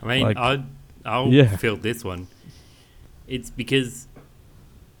 I mean, Like, I'll fill this one. It's because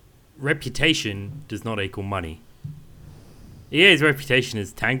reputation does not equal money. EA's reputation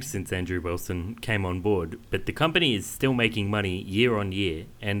has tanked since Andrew Wilson came on board, but the company is still making money year on year,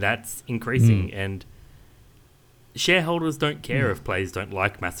 and that's increasing. And shareholders don't care if players don't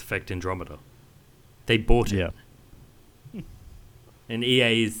like Mass Effect Andromeda. They bought it. Yeah. And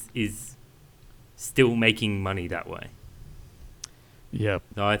EA is still making money that way. Yeah.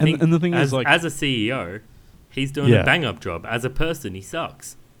 No, I think and the thing as, is, like, as a CEO, he's doing a bang-up job. As a person, he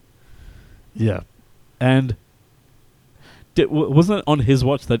sucks. Yeah. And wasn't it on his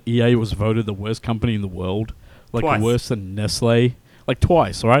watch that EA was voted the worst company in the world? Like, Twice. worse than Nestle? Like,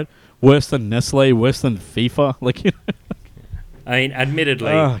 twice, right? Worse than Nestle, worse than FIFA? Like, you know. I mean,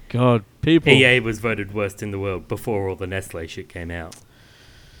 admittedly, Oh, God. People. EA was voted worst in the world before all the Nestle shit came out.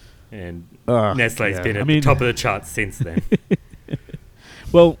 And Nestle's been at the top of the charts since then.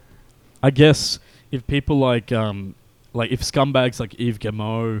 Well, I guess if people like if scumbags like Yves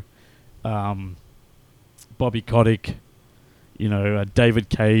Guillemot, Bobby Kotick, David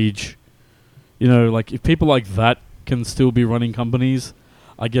Cage, like if people like that can still be running companies,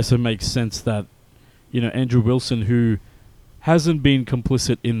 I guess it makes sense that, Andrew Wilson, who hasn't been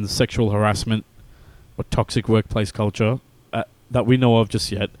complicit in the sexual harassment or toxic workplace culture that we know of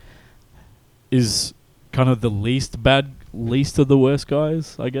just yet, is kind of the least of the worst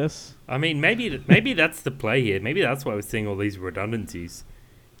guys, I guess. I mean, maybe that's the play here. Maybe that's why we're seeing all these redundancies.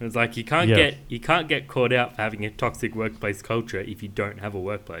 It's like you can't get caught out for having a toxic workplace culture if you don't have a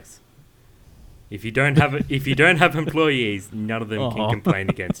workplace. If you don't have employees, none of them can complain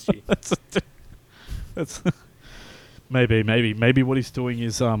against you. That's maybe what he's doing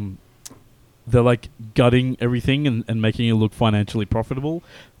is they're like gutting everything and making it look financially profitable,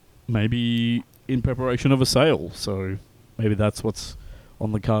 maybe in preparation of a sale. So maybe that's what's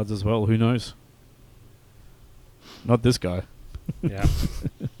on the cards as well. Who knows? Not this guy. Yeah.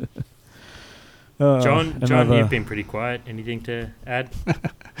 John, you've been pretty quiet. Anything to add?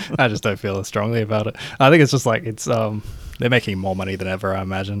 I just don't feel as strongly about it. I think it's just like they're making more money than ever, I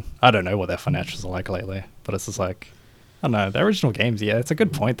imagine. I don't know what their financials are like lately, but it's just like, I don't know, the original games, yeah, it's a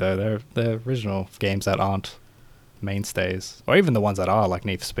good point though. They're original games that aren't mainstays, or even the ones that are, like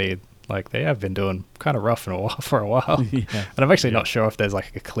Need for Speed, like they have been doing kind of rough for a while. Yeah. And I'm actually not sure if there's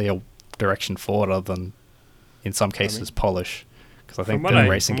like a clear direction forward other than, in some cases, polish. Because I think the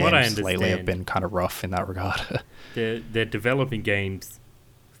racing games lately have been kind of rough in that regard. They're developing games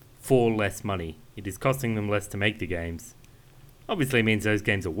for less money. It is costing them less to make the games. Obviously it means those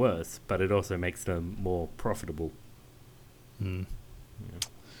games are worse, but it also makes them more profitable.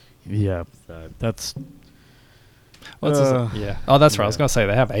 Yeah. So that's... yeah. Oh, that's right. I was going to say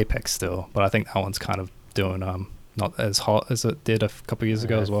they have Apex still, but I think that one's kind of doing not as hot as it did a couple of years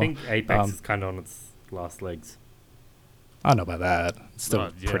ago as well. I think Apex is kind of on its last legs. I don't know about that. It's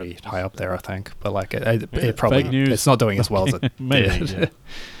still pretty high up there, I think. But like it probably it's not doing as well as it did. Yeah.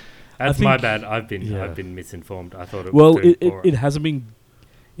 That's my bad. I've been misinformed. I thought it was it hasn't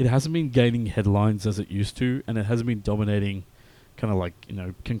been gaining headlines as it used to, and it hasn't been dominating kind of like,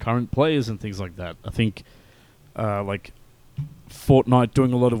 concurrent players and things like that. I think like Fortnite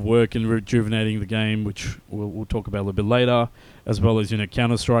doing a lot of work in rejuvenating the game, which we'll talk about a little bit later, as well as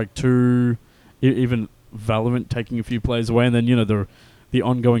Counter-Strike 2, even Valorant taking a few players away, and then the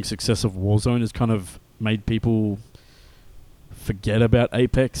ongoing success of Warzone has kind of made people forget about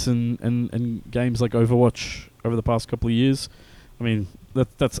Apex and games like Overwatch over the past couple of years. I mean,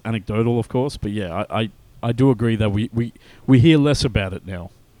 that's anecdotal, of course, but yeah, I do agree that we hear less about it now.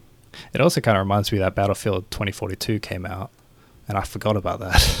 It also kind of reminds me that Battlefield 2042 came out, and I forgot about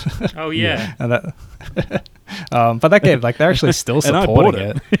that. Oh yeah. And that, but that game, like, they're actually still supporting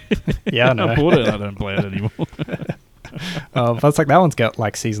it. Yeah, I know. I bought it. I don't play it anymore. But it's like that one's got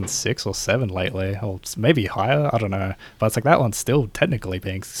like season 6 or 7 lately, or maybe higher. I don't know. But it's like that one's still technically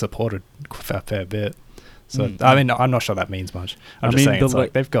being supported a fair bit. So I mean, I'm not sure that means much. I'm just saying it's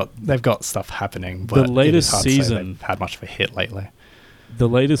like they've got stuff happening. But the latest season they've had much of a hit lately. The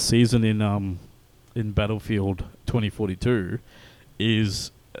latest season in Battlefield 2042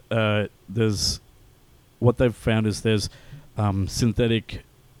 is there's what they've found is there's synthetic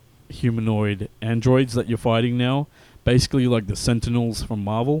humanoid androids that you're fighting now, basically like the Sentinels from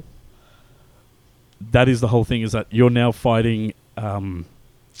Marvel. That is the whole thing, is that you're now fighting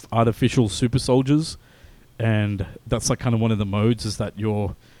artificial super soldiers, and that's like kind of one of the modes is that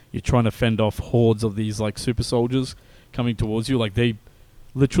you're trying to fend off hordes of these like super soldiers coming towards you. Like they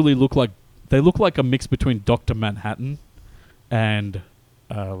literally look like a mix between Dr. Manhattan and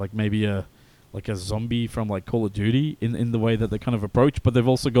like maybe a zombie from like Call of Duty in the way that they kind of approach, but they've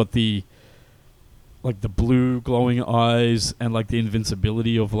also got the blue glowing eyes and like the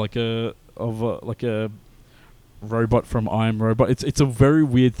invincibility of like a robot from I Am Robot. It's a very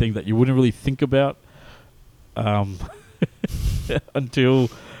weird thing that you wouldn't really think about until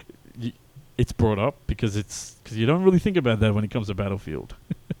it's brought up, because you don't really think about that when it comes to Battlefield.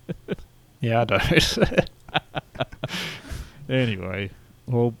 Yeah, I don't. Anyway,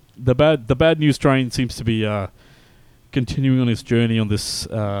 well, the bad news train seems to be continuing on its journey on this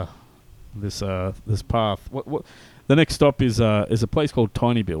path. What the next stop is a place called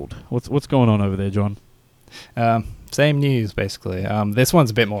Tiny Build. What's going on over there, John? Same news, basically. This one's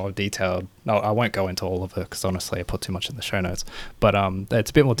a bit more detailed. No, I won't go into all of it because honestly, I put too much in the show notes. But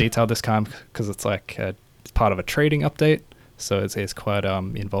it's a bit more detailed this time because it's like it's part of a trading update, so it's quite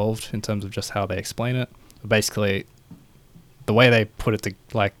involved in terms of just how they explain it. Basically, the way they put it,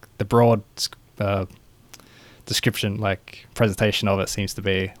 like the broad description, like presentation of it, seems to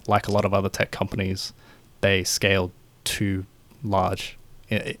be like a lot of other tech companies, they scaled too large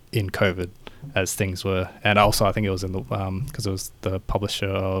in COVID as things were, and also I think it was in the because it was the publisher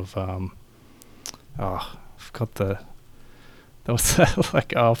of I forgot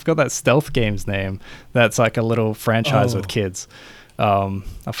that stealth game's name. That's like a little franchise with kids. I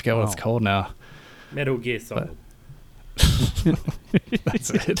forget what it's called now. Metal Gear Solid.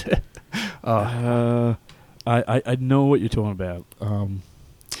 That's it. I know what you're talking about.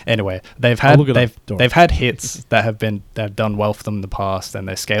 Anyway, they've had hits that have done well for them in the past, and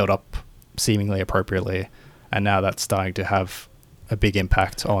they scaled up seemingly appropriately, and now that's starting to have a big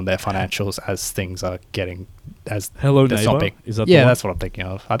impact on their financials as things are getting as Hello Neighbor. Is that that's what I'm thinking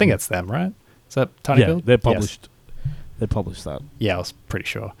of. I think it's them, right? Is that Tiny Build? They're published. Yes. They published that. Yeah, I was pretty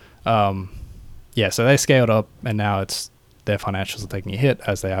sure. So they scaled up, and now their financials are taking a hit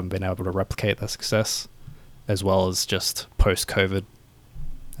as they haven't been able to replicate their success, as well as just post-COVID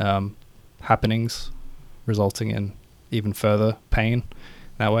happenings, resulting in even further pain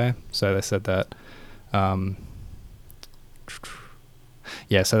that way. So they said that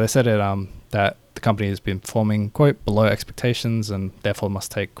that the company has been performing, quote, below expectations and therefore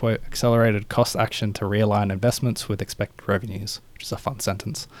must take, quote, accelerated cost action to realign investments with expected revenues, which is a fun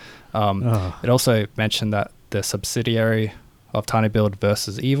sentence. It also mentioned that the subsidiary of Tiny Build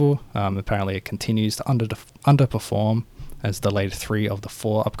versus Evil, apparently it continues to underperform as delayed 3 of the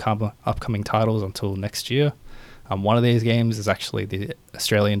 4 upcoming titles until next year. One of these games is actually the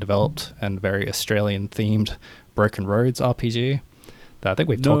Australian-developed and very Australian-themed Broken Roads RPG that I think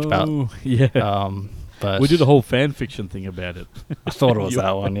we've talked about. Yeah. But we did a whole fan fiction thing about it. I thought it was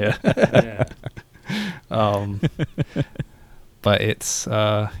that one, yeah. Yeah. But it's,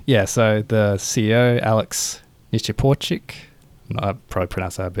 so the CEO, Alex Nichiporchik, I probably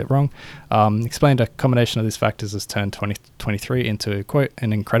pronounced that a bit wrong, explained a combination of these factors has turned 2023 into, quote,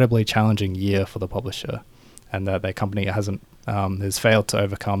 an incredibly challenging year for the publisher, and that their company has failed to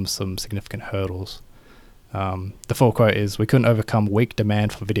overcome some significant hurdles. The full quote is, "We couldn't overcome weak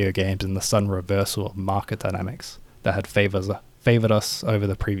demand for video games and the sudden reversal of market dynamics that had favored us over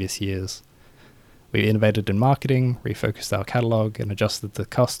the previous years. We innovated in marketing, refocused our catalog, and adjusted the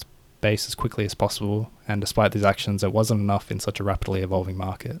cost base as quickly as possible. And despite these actions, it wasn't enough in such a rapidly evolving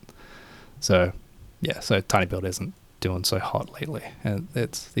market." So Tiny Build isn't doing so hot lately, and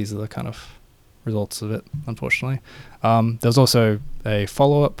these are the kind of results of it, unfortunately. There's also a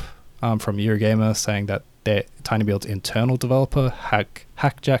follow-up from Eurogamer saying that their Tiny Build's internal developer,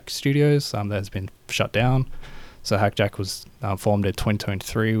 Hackjack Studios, that has been shut down. So Hackjack was formed in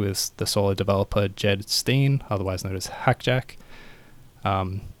 2023 with the solo developer Jed Steen, otherwise known as Hackjack.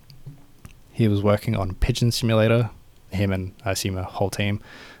 He was working on Pigeon Simulator, him and I assume a whole team,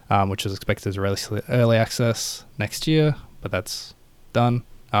 which is expected to release early access next year, but that's done.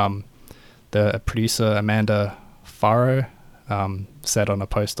 The producer Amanda Farrow said on a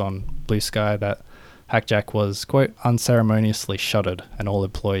post on Blue Sky that Hackjack was, quote, unceremoniously shuttered and all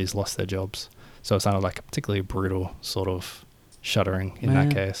employees lost their jobs. So it sounded like a particularly brutal sort of shuttering in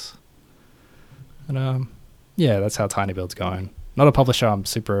that case. And that's how Tiny Build's going. Not a publisher I'm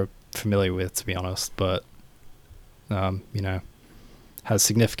super familiar with, to be honest, but has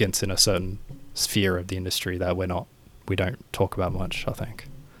significance in a certain sphere of the industry that we don't talk about much, I think.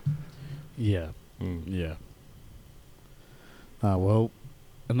 Yeah. Yeah. Well,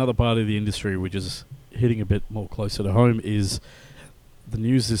 another part of the industry which is hitting a bit more closer to home is the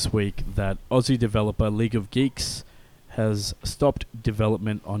news this week that Aussie developer League of Geeks has stopped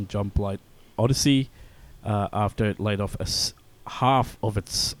development on Jumplight Odyssey after it laid off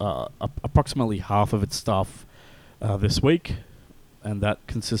approximately half of its staff this week, and that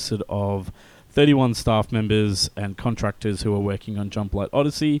consisted of 31 staff members and contractors who are working on Jumplight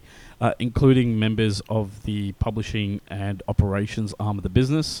Odyssey, including members of the publishing and operations arm of the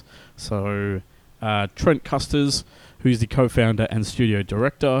business. So Trent Custers, who's the co-founder and studio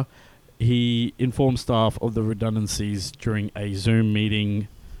director, he informed staff of the redundancies during a Zoom meeting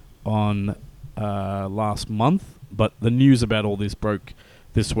on last month, but the news about all this broke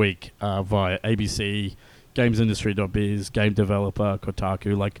this week via ABC, GamesIndustry.biz, Game Developer,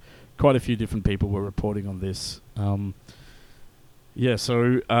 Kotaku. Like, quite a few different people were reporting on this.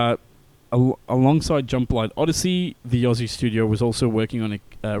 Alongside Jumplight Odyssey, the Aussie studio was also working on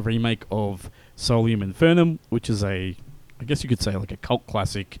a remake of Solium Infernum, which is I guess you could say like a cult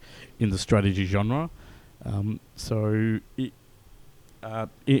classic in the strategy genre. In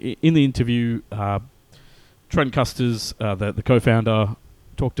the interview, Trent Custers, the co-founder,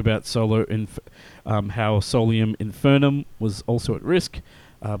 talked about how Solium Infernum was also at risk,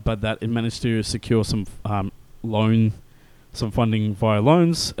 but that it managed to secure some funding via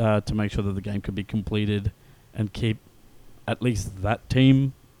loans to make sure that the game could be completed and keep at least that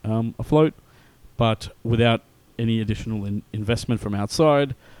team afloat, but without any additional investment from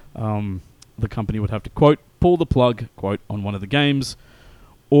outside, the company would have to, quote, pull the plug, quote, on one of the games,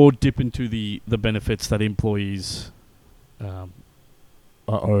 or dip into the benefits that employees are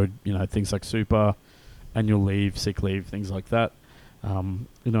owed, things like super, annual leave, sick leave, things like that. In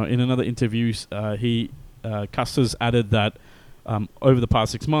another interview, Custers added that over the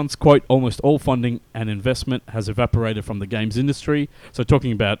past 6 months, quote, almost all funding and investment has evaporated from the games industry. So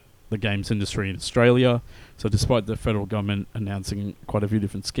talking about the games industry in Australia. So despite the federal government announcing quite a few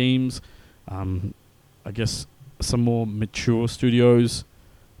different schemes, I guess some more mature studios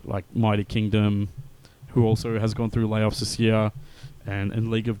like Mighty Kingdom, who also has gone through layoffs this year,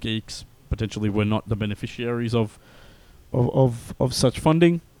 and League of Geeks potentially were not the beneficiaries of such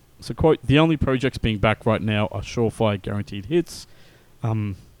funding. So, quote, the only projects being backed right now are surefire guaranteed hits,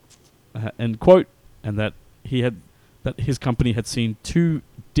 end quote, and that his company had seen 2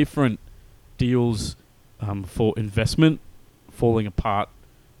 different deals for investment falling apart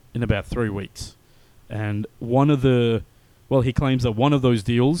in about 3 weeks. And he claims that one of those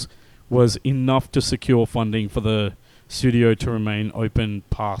deals was enough to secure funding for the studio to remain open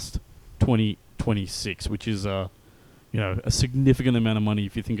past 2026, which is a significant amount of money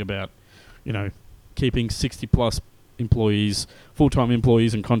if you think about, keeping 60 plus employees, full-time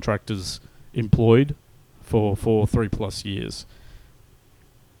employees and contractors employed for 3+ years.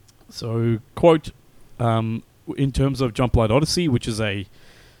 So, quote, in terms of Jumplight Odyssey, which is a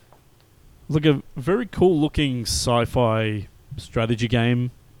very cool-looking sci-fi strategy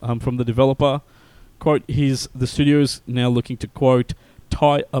game from the developer, quote, the studio's now looking to, quote,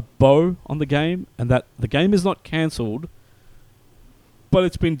 tie a bow on the game, and that the game is not cancelled, but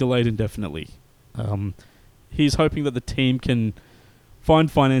it's been delayed indefinitely. He's hoping that the team can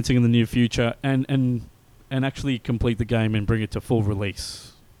find financing in the near future and actually complete the game and bring it to full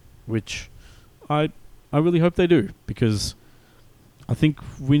release, which I really hope they do, because I think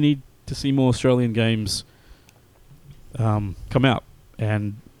we need to see more Australian games come out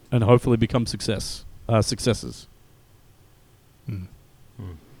and hopefully become successes.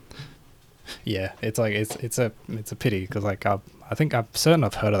 Yeah, it's a pity because I think I'm certain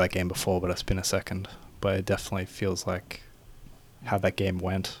I've heard of that game before, but it's been a second. But it definitely feels like how that game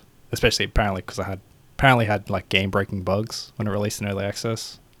went, especially apparently because I had like game-breaking bugs when it released in early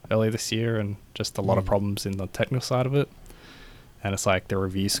access earlier this year, and just a lot of problems in the technical side of it. And it's like the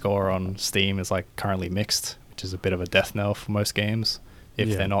review score on Steam is like currently mixed, which is a bit of a death knell for most games if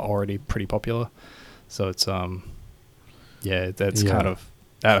they're not already pretty popular. So it's kind of,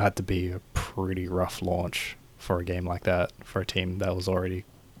 that had to be a pretty rough launch for a game like that, for a team that was already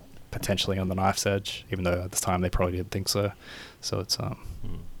potentially on the knife's edge, even though at the time they probably didn't think so. So it's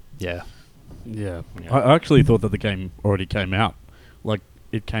Yeah. I actually thought that the game already came out. Like,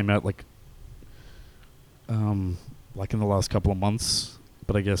 it came out like in the last couple of months,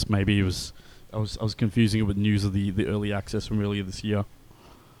 but I guess maybe I was confusing it with news of the early access from earlier this year.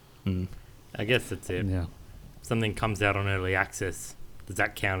 I guess that's it. Yeah. Something comes out on early access, does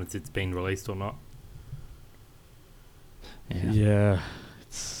that count as it's been released or not? Yeah.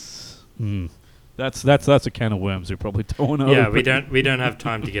 That's a can of worms we probably don't want to Yeah, open. we don't have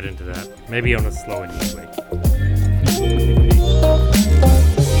time to get into that. Maybe on a slower news week.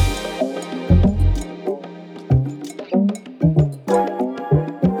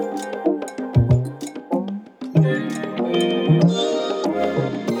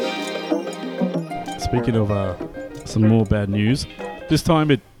 bit of some more bad news. This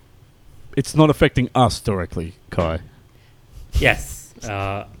time it's not affecting us directly, Kai. Yes,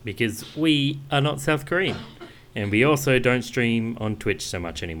 because we are not South Korean, and we also don't stream on Twitch so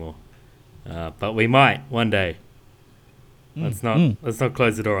much anymore. But we might one day. Let's not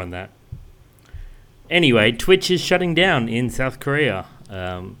close the door on that. Anyway, Twitch is shutting down in South Korea.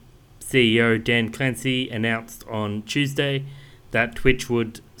 CEO Dan Clancy announced on Tuesday that Twitch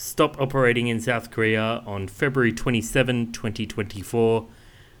would stop operating in South Korea on February 27, 2024,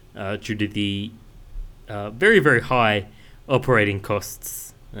 due to the very, very high operating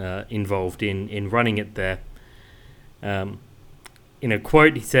costs involved in running it there. In a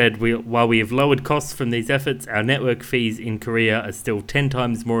quote, he said, while we have lowered costs from these efforts, our network fees in Korea are still 10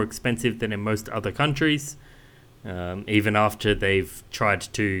 times more expensive than in most other countries, even after they've tried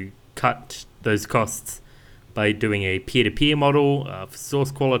to cut those costs by doing a peer-to-peer model for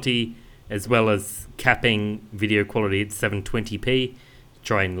source quality, as well as capping video quality at 720p,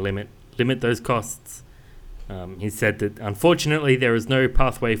 try and limit those costs. He said that, unfortunately, there is no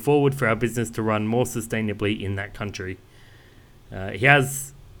pathway forward for our business to run more sustainably in that country. He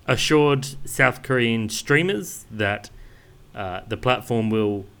has assured South Korean streamers that the platform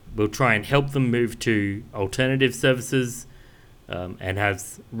will try and help them move to alternative services, and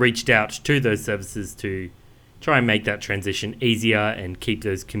has reached out to those services to try and make that transition easier and keep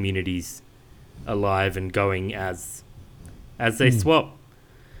those communities alive and going as they swap.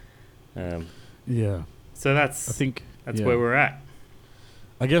 Yeah. So that's where we're at.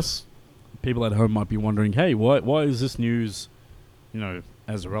 I guess people at home might be wondering, hey, why is this news,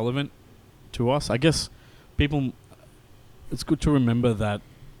 as relevant to us? I guess it's good to remember that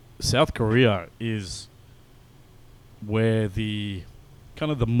South Korea is where the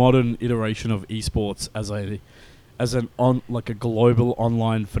kind of the modern iteration of esports as a global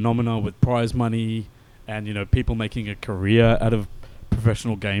online phenomena with prize money and people making a career out of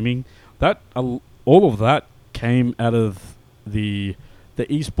professional gaming, that all of that came out of the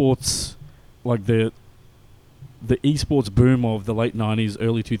esports, like the esports boom of the late 90s,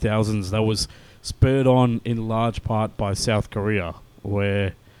 early 2000s. That was spurred on in large part by South Korea,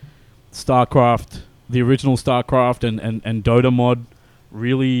 where StarCraft, the original StarCraft and Dota mod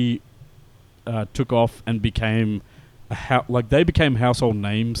really took off and became they became household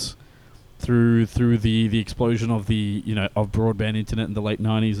names through the explosion of of broadband internet in the late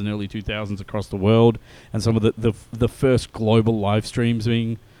 90s and early 2000s across the world, and some of the first global live streams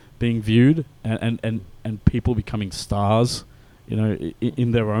being viewed, and people becoming stars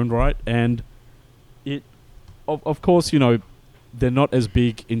in their own right. And it of course they're not as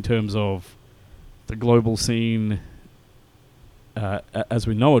big in terms of the global scene as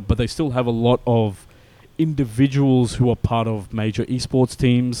we know it, but they still have a lot of individuals who are part of major esports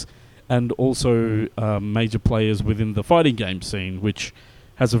teams, and also major players within the fighting game scene, which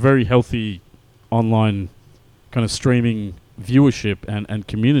has a very healthy online kind of streaming viewership and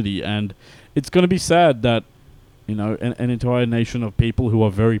community. And it's going to be sad that an entire nation of people who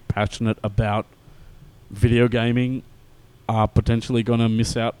are very passionate about video gaming are potentially going to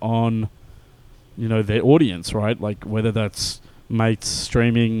miss out on their audience, right? Like whether that's mates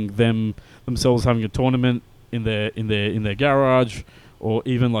streaming themselves having a tournament in their garage, or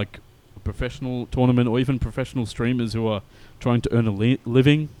even like a professional tournament, or even professional streamers who are trying to earn a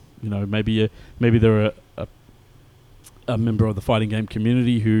living. Maybe they're a member of the fighting game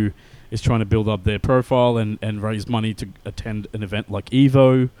community who is trying to build up their profile and raise money to attend an event like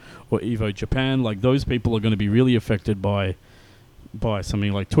Evo or Evo Japan. Like those people are going to be really affected by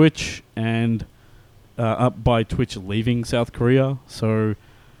something like Twitch, and by Twitch leaving South Korea. So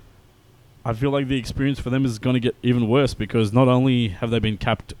I feel like the experience for them is going to get even worse, because not only have they been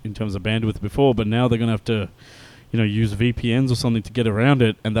capped in terms of bandwidth before, but now they're going to have to use VPNs or something to get around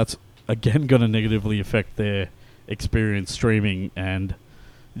it, and that's again going to negatively affect their experience streaming. And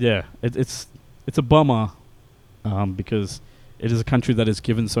yeah, it's a bummer, because it is a country that has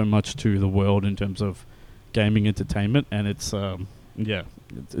given so much to the world in terms of gaming entertainment, and it's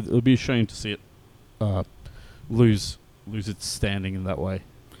it'll be a shame to see it lose its standing in that way.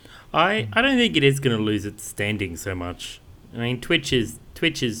 I don't think it is going to lose its standing so much. I mean, Twitch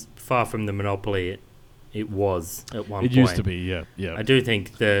is far from the monopoly it was at one point. It used to be, yeah. I do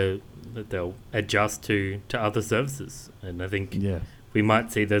think that they'll adjust to other services, and I think we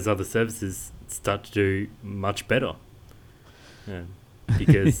might see those other services start to do much better.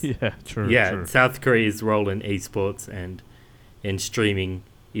 Because true. South Korea's role in esports and streaming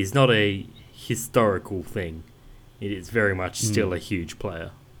is not a historical thing. It is very much still a huge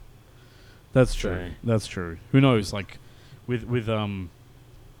player. That's true. That's true. Who knows? Like with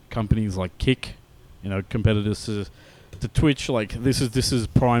companies like Kick competitors to Twitch. Like this is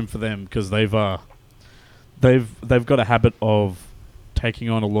prime for them because they've got a habit of taking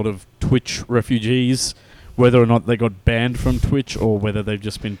on a lot of Twitch refugees, whether or not they got banned from Twitch or whether they've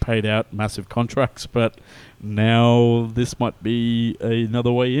just been paid out massive contracts. But now this might be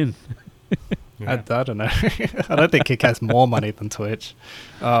another way in. I don't know. I don't think Kick has more money than Twitch.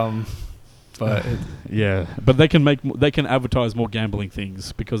 But yeah, but they can advertise more gambling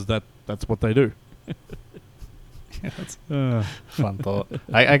things because that's what they do. Yeah, that's fun thought.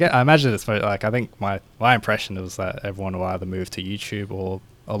 I imagine it's very, like, I think my impression was that everyone will either move to YouTube or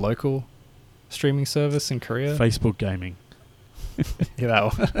a local streaming service in Korea. Facebook gaming. Yeah, that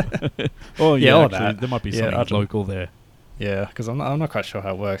one. Oh yeah, or actually, that. there might be something local there. Yeah, because I'm not quite sure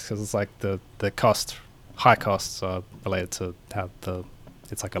how it works because it's like the high costs are related to how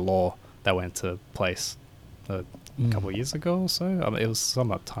it's like a law that went into place a couple of years ago or so. I mean, it was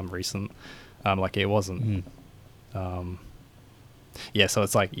somewhat time recent. Like it wasn't. Yeah, so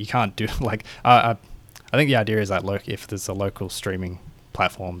it's like you can't do like I think the idea is that if there's a local streaming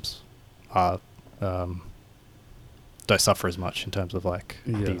platforms don't suffer as much in terms of like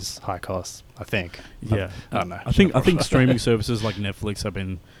these high costs. I think. Yeah, I don't know. I think streaming services like Netflix have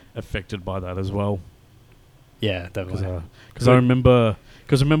been affected by that as well. Yeah, definitely. Because I remember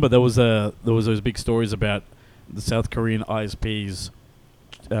there was those big stories about the South Korean ISPs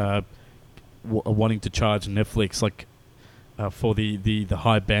wanting to charge Netflix like for the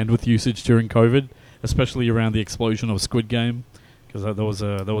high bandwidth usage during COVID, especially around the explosion of Squid Game, because there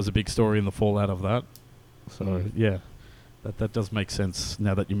was a big story in the fallout of that. So yeah, that does make sense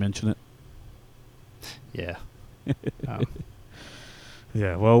now that you mention it. Yeah.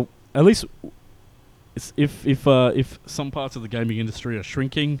 Yeah. Well, at least if some parts of the gaming industry are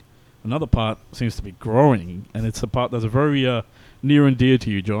shrinking, another part seems to be growing, and it's a part that's very near and dear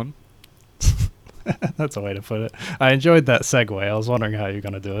to you, John. That's a way to put it. I enjoyed that segue. I was wondering how you're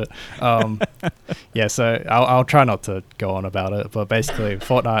going to do it. Yeah, so I'll try not to go on about it, but basically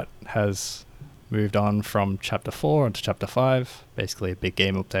Fortnite has moved on from Chapter 4 into Chapter 5. Basically a big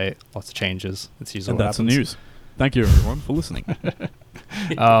game update, lots of changes. It's usually and that's the news. Thank you, everyone, for listening.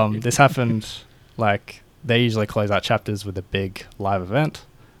 This happened, like, they usually close out chapters with a big live event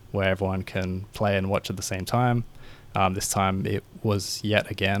where everyone can play and watch at the same time. This time it was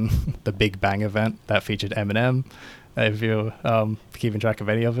yet again the Big Bang event that featured Eminem. If you're keeping track of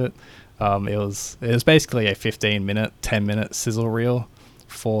any of it, it was basically a 15-minute, 10-minute sizzle reel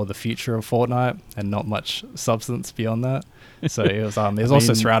for the future of Fortnite, and not much substance beyond that. So it was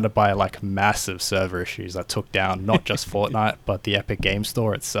also surrounded by like massive server issues that took down not just Fortnite but the Epic Game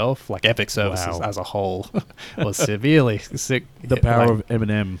Store itself. Like Epic Services as a whole was severely sick. The power of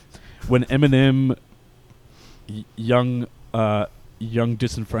Eminem. When Eminem, young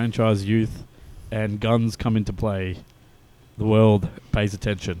disenfranchised youth, and guns come into play, the world pays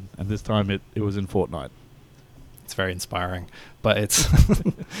attention, and this time it was in Fortnite. It's very inspiring, but it's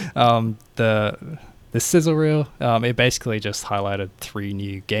the sizzle reel. It basically just highlighted 3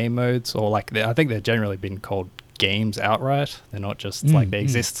 new game modes, or like I think they've generally been called games outright. They're not just like they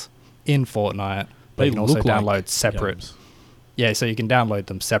exist in Fortnite, but you can also download separate games. Yeah, so you can download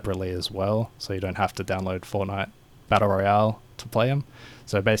them separately as well, so you don't have to download Fortnite Battle Royale to play them.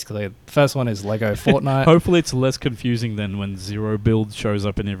 So basically, the first one is Lego Fortnite. Hopefully it's less confusing than when Zero Build shows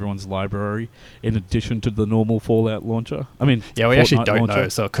up in everyone's library, in addition to the normal Fallout launcher. I mean, yeah, we Fortnite actually don't launcher. know,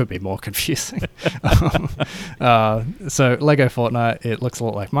 so it could be more confusing. So Lego Fortnite, it looks a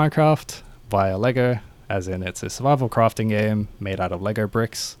lot like Minecraft via Lego, as in it's a survival crafting game made out of Lego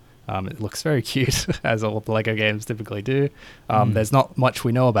bricks. It looks very cute, as all the Lego games typically do. There's not much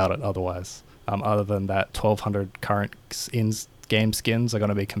we know about it otherwise, other than that 1,200 current game skins are going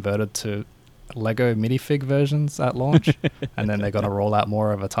to be converted to Lego minifig versions at launch, and then they're going to roll out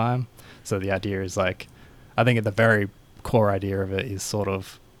more over time. So the idea is like, I think the very core idea of it is sort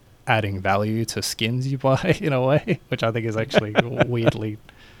of adding value to skins you buy in a way, which I think is actually weirdly,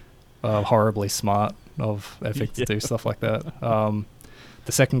 horribly smart of Epic to do stuff like that.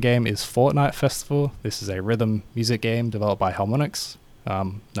 The second game is Fortnite Festival. This is a rhythm music game developed by Harmonix,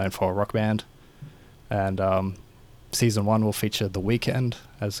 known for Rock Band. And Season 1 will feature The Weeknd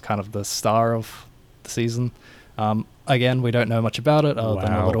as kind of the star of the season. Again, we don't know much about it other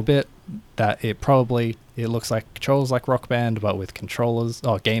than a little bit. That it looks like controls like Rock Band, but with controllers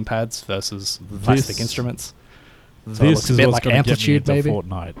or gamepads versus plastic instruments. So it looks a bit like Amplitude, maybe.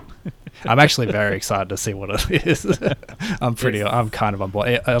 Fortnite. I'm actually very excited to see what it is. I'm kind of on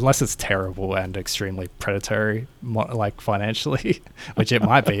board, unless it's terrible and extremely predatory, like financially, which it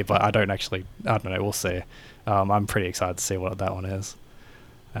might be, but I don't know. We'll see. I'm pretty excited to see what that one is.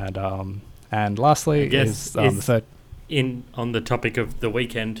 And And lastly I guess is the third. on the topic of the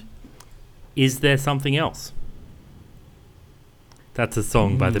weekend, is there something else? That's a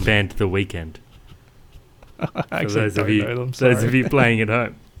song by the band The Weeknd. I For those of don't you, know them, those of sorry. you playing at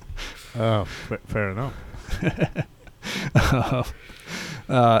home. Oh, fair enough.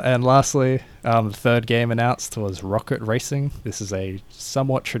 And lastly, the third game announced was Rocket Racing. This is a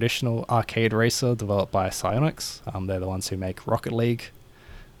somewhat traditional arcade racer developed by Psyonix. They're the ones who make Rocket League.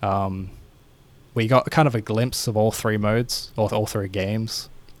 We got kind of a glimpse of all three modes, or all three games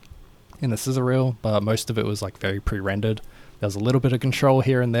in the scissor reel, but most of it was like very pre-rendered. There's a little bit of control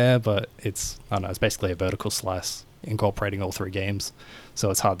here and there, but it's basically a vertical slice incorporating all three games. So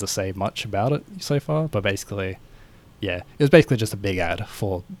it's hard to say much about it so far, but basically, yeah, it was basically just a big ad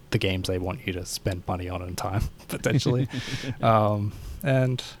for the games they want you to spend money on and time, potentially.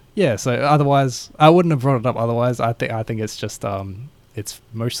 And yeah, so otherwise, I wouldn't have brought it up otherwise. I think it's just, it's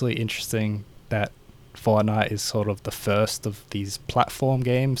mostly interesting that Fortnite is sort of the first of these platform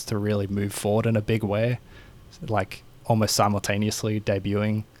games to really move forward in a big way, like almost simultaneously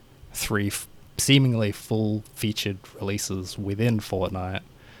debuting three seemingly full featured releases within Fortnite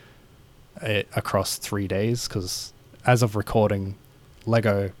across 3 days, because as of recording,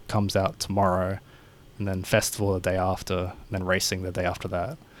 Lego comes out tomorrow, and then Festival the day after, and then Racing the day after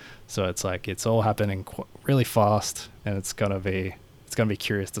that. So it's like it's all happening really fast, and it's gonna be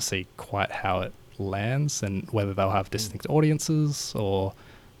curious to see quite how it lands, and whether they'll have distinct audiences, or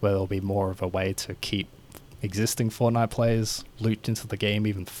whether there'll be more of a way to keep existing Fortnite players looped into the game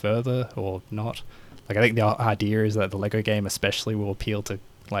even further, or not. Like, I think the idea is that the Lego game especially will appeal to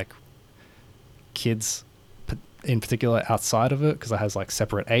like kids in particular outside of it, because it has like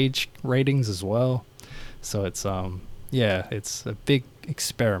separate age ratings as well. So it's it's a big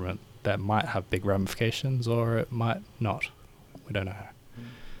experiment that might have big ramifications, or it might not. We don't know.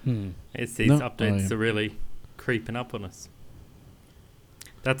 It's these updates are really creeping up on us.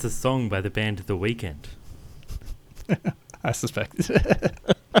 That's a song by the band The Weeknd. I suspect.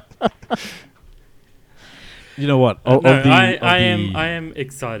 You know what? I am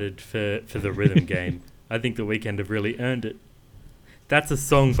excited for the rhythm game. I think The Weeknd have really earned it. That's a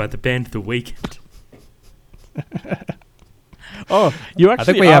song by the band The Weeknd. Oh, you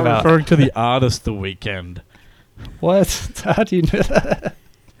actually we are have referring to the artist The Weeknd. What? How do you know that?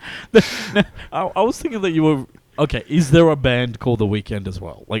 I was thinking that you were... Okay, is there a band called The Weeknd as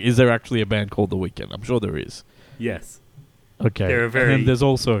well? Like, is there actually a band called The Weeknd? I'm sure there is. Yes. Okay. They're a and very then there's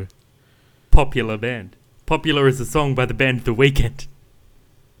also... popular band. Popular is a song by the band The Weeknd.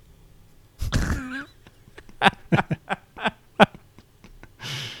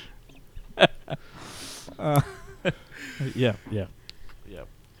 Yeah.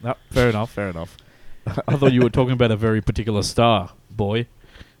 No, fair enough. I thought you were talking about a very particular star, boy.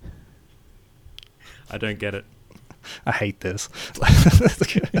 I don't get it. I hate this.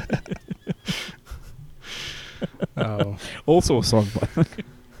 Oh. Also a song by...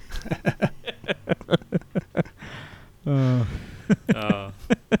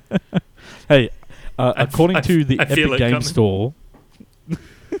 Hey, according to the I feel Epic it Game coming. Store...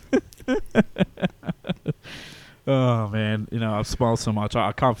 Oh man, I've smiled so much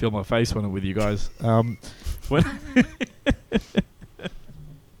I can't feel my face when I'm with you guys. When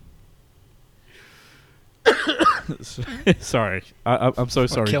sorry, I'm so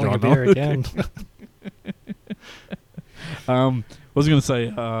sorry, killing John. a beer again. Was going to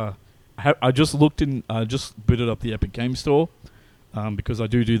say, I just looked in, just booted up the Epic Game Store, because I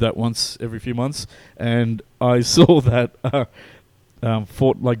do that once every few months, and I saw that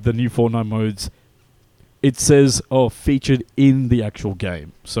like the new Fortnite modes. It says, featured in the actual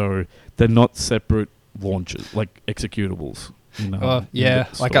game. So they're not separate launches, like executables. Yeah,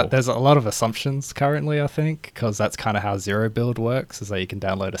 like there's a lot of assumptions currently, I think, because that's kind of how Zero Build works, is that you can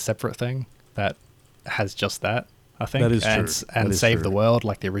download a separate thing that has just that, I think. That is true. And Save the World,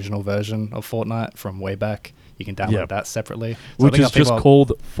 like the original version of Fortnite from way back. You can download that separately. So which is just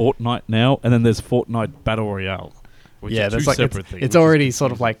called Fortnite now, and then there's Fortnite Battle Royale. Which are two separate things. It's already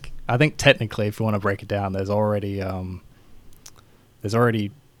sort of like, I think technically, if you want to break it down, there's already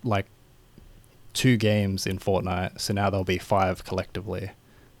like 2 games in Fortnite, so now there'll be 5 collectively.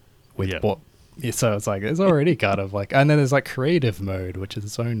 So it's like, it's already kind of like, and then there's like creative mode, which is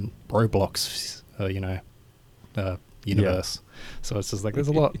its own Roblox, universe. So it's just like, there's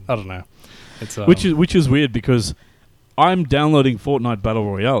a lot. I don't know. It's which is weird, because I'm downloading Fortnite Battle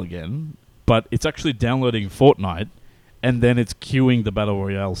Royale again, but it's actually downloading Fortnite, and then it's queuing the Battle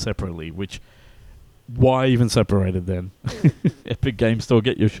Royale separately, which... Why even separate it then? Epic Game Store,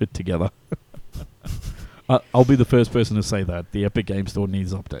 get your shit together. I'll be the first person to say that. The Epic Game Store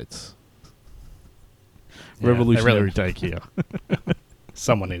needs updates. revolutionary take here.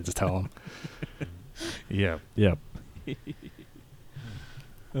 Someone needs to tell them. Yeah.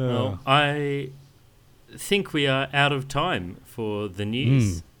 Well, I think we are out of time for the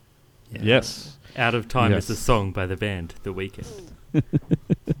news. Yeah. Yes. Out of Time Yes. is a song by the band The Weeknd.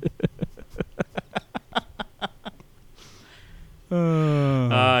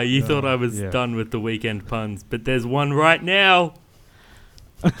 You thought I was done with the weekend puns, but there's one right now.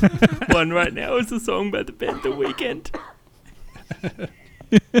 One right now is a song by the band The Weeknd.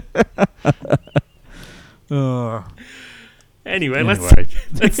 Anyway, let's take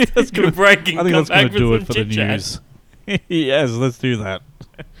a break and I think come that's going back to do with it for some the chit-chat. news. Yes, let's do that.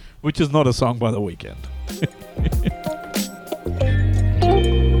 Which is not a song by The Weeknd.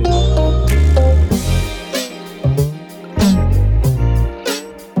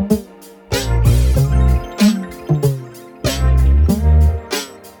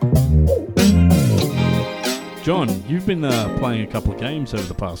 John, you've been playing a couple of games over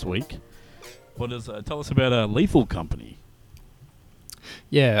the past week. Tell us about Lethal Company.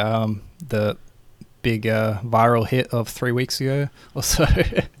 Yeah, the big viral hit of 3 weeks ago or so.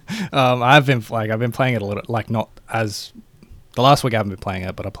 I've been playing it a little, like not as the last week I haven't been playing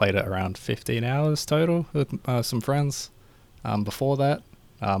it, but I played it around 15 hours total with some friends before that.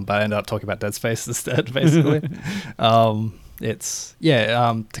 But I ended up talking about Dead Space instead, basically. To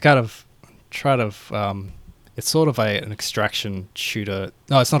kind of try to it's sort of an extraction shooter.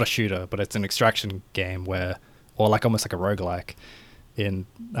 No, it's not a shooter, but it's an extraction game or like almost like a roguelike in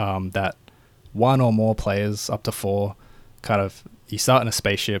that one or more players, up to 4, kind of, you start in a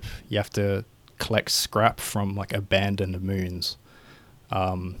spaceship, you have to collect scrap from like abandoned moons,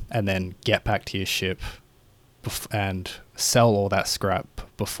 and then get back to your ship and sell all that scrap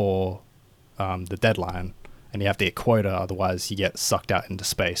before the deadline. And you have to hit quota, otherwise you get sucked out into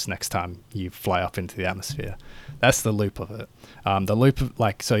space next time you fly up into the atmosphere. That's the loop of it. The loop of,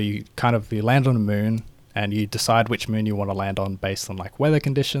 so you land on a moon, and you decide which moon you want to land on based on like weather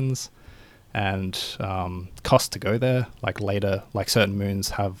conditions and cost to go there. Like later, like certain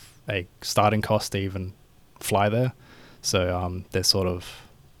moons have a starting cost to even fly there. So there's sort of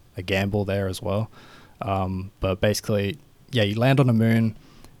a gamble there as well. But basically, you land on a moon.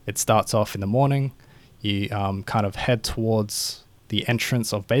 It starts off in the morning. You kind of head towards the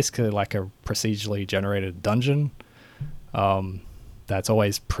entrance of basically like a procedurally generated dungeon. That's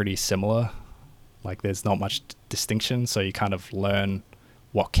always pretty similar. Like there's not much distinction, so you kind of learn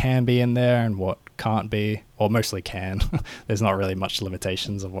what can be in there and what can't be, or mostly can. There's not really much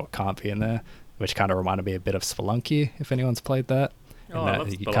limitations of what can't be in there, which kind of reminded me a bit of Spelunky, if anyone's played that. Oh, I love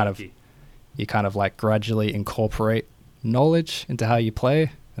Spelunky. You kind of like gradually incorporate knowledge into how you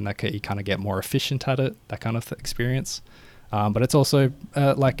play, and you kind of get more efficient at it, that kind of experience. But it's also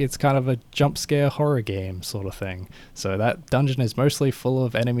it's kind of a jump scare horror game sort of thing. So that dungeon is mostly full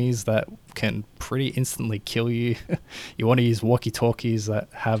of enemies that can pretty instantly kill you. You want to use walkie-talkies that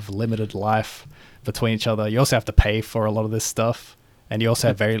have limited life between each other. You also have to pay for a lot of this stuff. And you also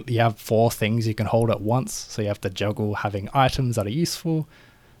have 4 things you can hold at once. So you have to juggle having items that are useful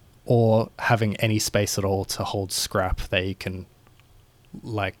or having any space at all to hold scrap that you can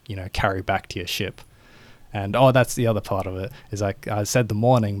carry back to your ship. And that's the other part of it, is like I said the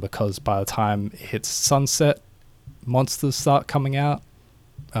morning, because by the time it hits sunset, monsters start coming out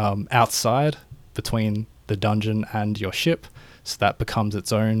outside between the dungeon and your ship. So that becomes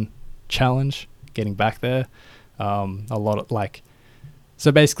its own challenge, getting back there. So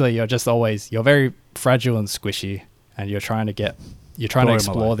basically you're very fragile and squishy, and you're trying to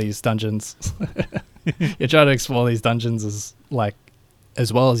explore these dungeons. You're trying to explore these dungeons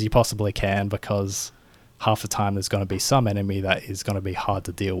as well as you possibly can, because half the time there's going to be some enemy that is going to be hard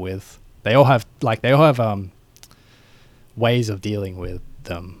to deal with. They all have ways of dealing with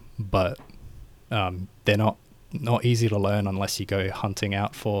them, but they're not easy to learn unless you go hunting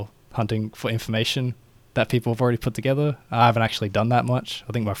for information that people have already put together. I haven't actually done that much.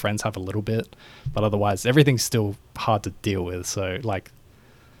 I think my friends have a little bit, but otherwise everything's still hard to deal with. So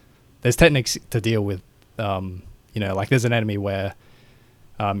there's techniques to deal with. There's an enemy where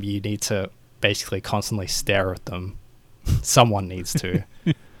you need to basically constantly stare at them. Someone needs to.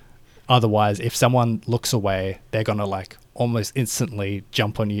 Otherwise, if someone looks away, they're going to almost instantly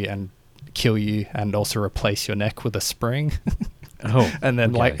jump on you and kill you, and also replace your neck with a spring. Oh, and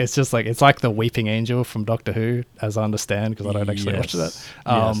then okay. It's like the Weeping Angel from Doctor Who, as I understand, because I don't actually watch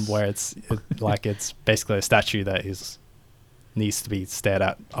that. Where it's basically a statue that needs to be stared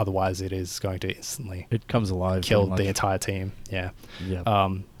at, otherwise it is going to instantly comes alive, kill the entire team. Yeah. Yeah.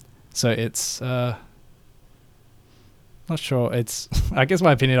 So it's not sure. It's I guess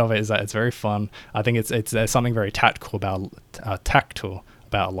my opinion of it is that it's very fun. I think it's there's something very tactile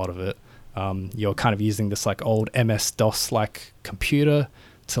about a lot of it. You're kind of using this like old MS DOS like computer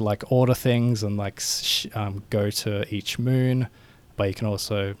to like order things and like go to each moon, but you can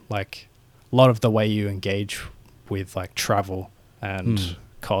also like a lot of the way you engage with like travel and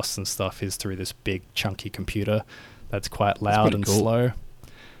costs and stuff is through this big chunky computer that's quite loud and cool.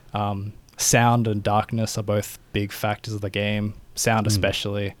 slow. Sound and darkness are both big factors of the game. Sound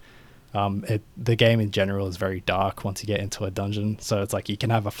especially. The game in general is very dark once you get into a dungeon, so it's like you can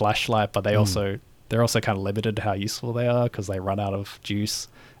have a flashlight, but they're also kind of limited to how useful they are because they run out of juice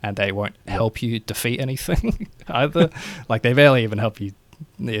and they won't help you defeat anything either. Like they barely even help you.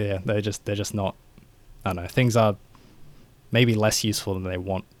 Yeah, they're just not. I don't know. Things are maybe less useful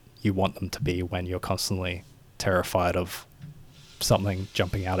than you want them to be when you're constantly terrified of something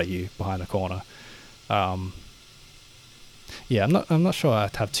jumping out at you behind the corner. Yeah, I'm not sure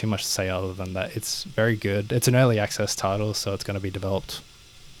I'd have too much to say other than that it's very good. It's an early access title, so it's going to be developed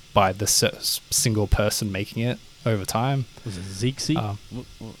by the single person making it over time. Was it Zeeksy? How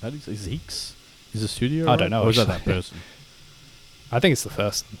do you say Zeeks? Is a studio? I don't know. Or is that person? I think it's the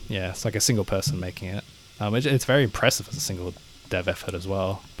first. Yeah, it's like a single person making it. It's very impressive as a single dev effort as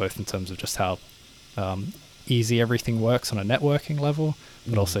well, both in terms of just how easy everything works on a networking level,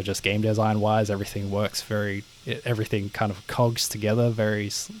 but also just game design wise, everything works everything kind of cogs together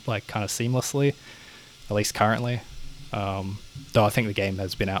very like kind of seamlessly, at least currently. Though I think the game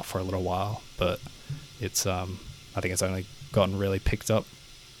has been out for a little while, but it's I think it's only really picked up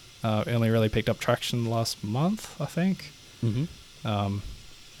traction last month, I think.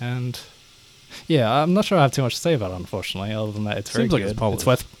 And yeah, I'm not sure I have too much to say about it, unfortunately, other than that it's very good.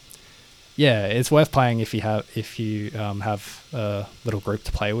 It's worth playing if you have a little group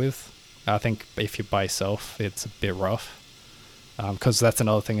to play with. I think if you're by yourself, it's a bit rough. Because that's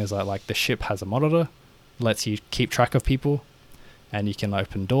another thing is like the ship has a monitor, lets you keep track of people, and you can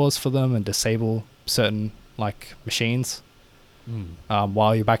open doors for them and disable certain like machines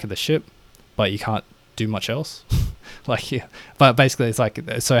while you're back at the ship, but you can't do much else. But basically it's like,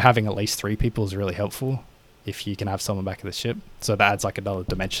 so having at least 3 people is really helpful if you can have someone back at the ship. So that adds like another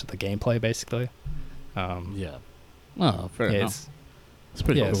dimension to the gameplay, basically. Yeah. Oh, fair enough. It's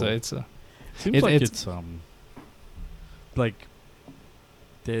pretty cool. So it's seems like it's like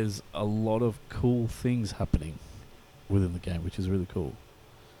there's a lot of cool things happening within the game, which is really cool.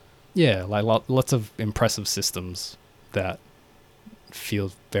 Yeah, like lots of impressive systems that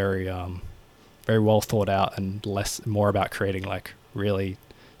feel very very well thought out and more about creating like really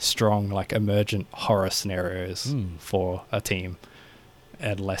strong like emergent horror scenarios for a team,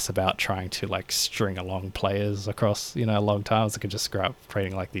 and less about trying to like string along players across a long time. So it could just scrap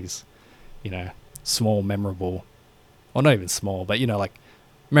creating like these small memorable, or not even small, but like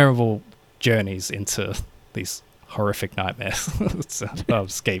memorable journeys into these horrific nightmares.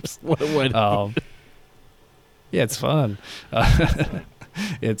 Escapes. Yeah, it's fun.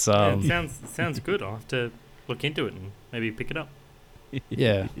 It's it sounds good. I'll have to look into it and maybe pick it up.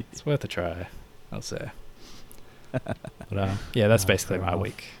 Yeah, it's worth a try, I'll say. But yeah, that's basically my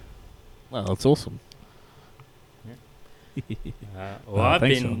week. Well, that's awesome. Yeah.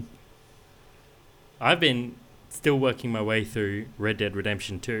 I've been still working my way through Red Dead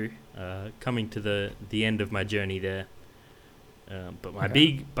Redemption 2, coming to the end of my journey there. But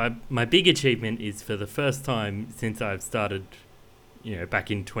my big achievement is, for the first time since I've started, back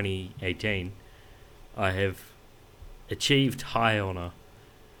in 2018, I have achieved high honor,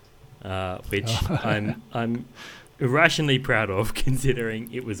 which I'm irrationally proud of, considering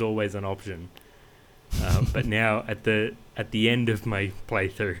it was always an option. But now at the end of my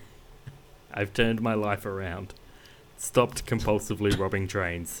playthrough, I've turned my life around, stopped compulsively robbing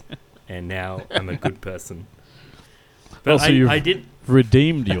trains, and now I'm a good person. But I did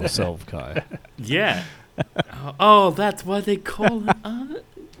redeemed yourself, Kai. Yeah. Oh, that's why they call it.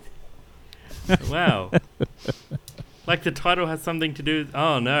 Wow. Like the title has something to do with...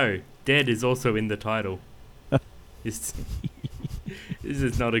 Oh, no. Dead is also in the title. This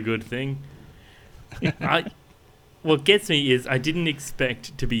is not a good thing. What gets me is I didn't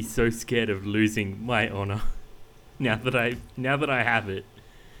expect to be so scared of losing my honor. Now that I have it.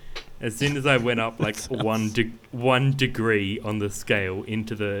 As soon as I went up like one degree on the scale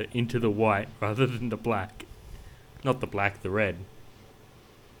into the white rather than the black. Not the black, the red.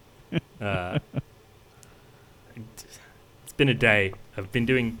 It's been a day. I've been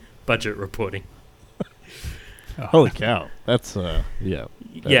doing budget reporting. Holy cow. That's yeah.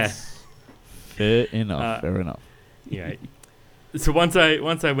 Fair enough. Fair enough. Yeah. So once I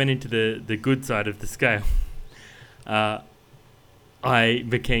went into the good side of the scale, I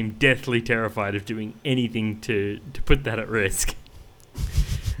became deathly terrified of doing anything to put that at risk.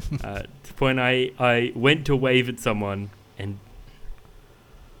 To the point I went to wave at someone, and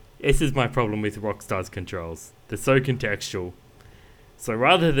this is my problem with Rockstar's controls. They're so contextual. So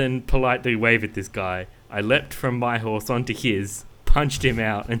rather than politely wave at this guy, I leapt from my horse onto his, punched him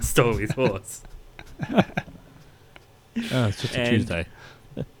out, and stole his horse. It's just a Tuesday.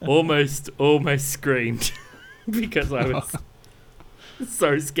 almost screamed because I was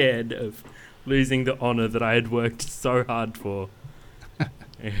so scared of losing the honor that I had worked so hard for. I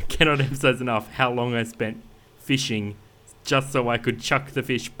cannot emphasize enough how long I spent fishing just so I could chuck the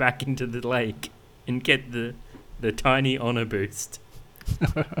fish back into the lake and get the tiny honor boost.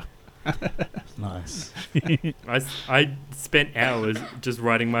 Nice. I spent hours just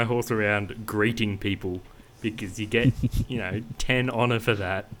riding my horse around greeting people because you get 10 honor for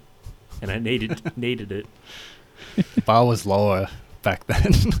that, and I needed it. The bar was lower back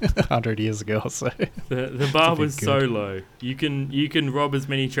then, 100 years ago or so. The bar was so low. You can rob as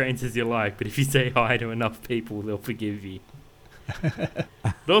many trains as you like, but if you say hi to enough people, they'll forgive you. But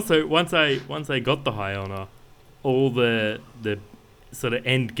also, once I got the high honor, all the sort of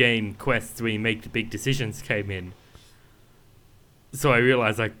end game quests where you make the big decisions came in. So I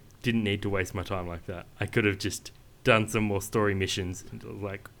realized I didn't need to waste my time like that. I could have just done some more story missions.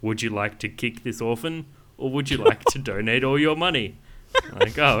 Like, would you like to kick this orphan, or would you like to donate all your money?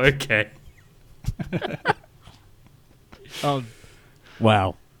 Like, oh, okay. Oh,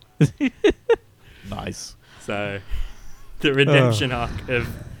 wow. Nice. So, the redemption arc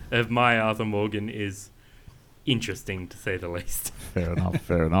of my Arthur Morgan is interesting, to say the least. Fair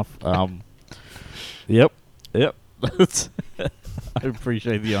enough. Yep. I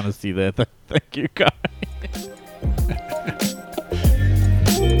appreciate the honesty there. Thank you, Kai.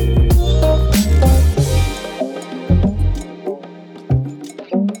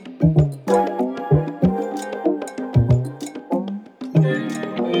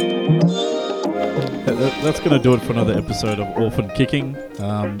 That's going to do it for another episode of Orphan Kicking.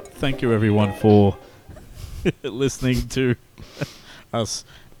 Thank you, everyone, for listening to us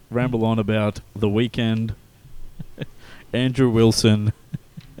ramble on about The Weeknd, Andrew Wilson,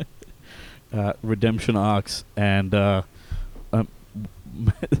 redemption arcs, and the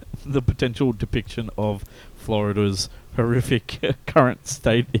potential depiction of Florida's horrific current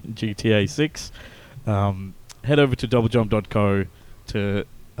state in GTA 6. Head over to doublejump.co to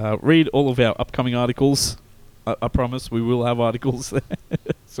read all of our upcoming articles. I promise we will have articles there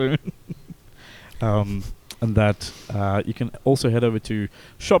soon. And that you can also head over to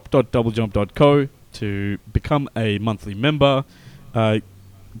shop.doublejump.co to become a monthly member,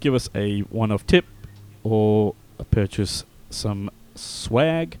 give us a one-off tip, or purchase some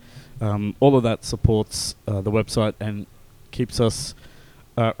swag. All of that supports the website and keeps us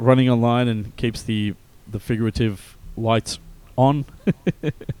running online and keeps the figurative lights on.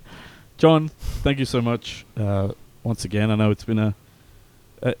 John, thank you so much once again. I know it's been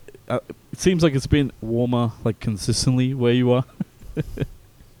it seems like it's been warmer, like, consistently where you are.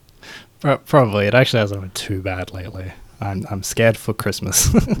 Probably. It actually hasn't been too bad lately. I'm scared for Christmas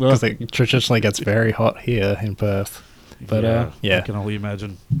because it traditionally gets very hot here in Perth. But yeah. I can only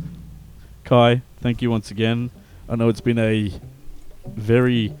imagine. Kai, thank you once again. I know it's been a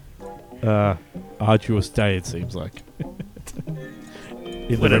very arduous day, it seems like,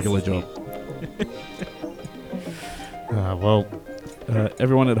 in the regular job.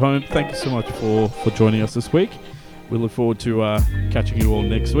 Everyone at home, thank you so much for joining us this week. We look forward to catching you all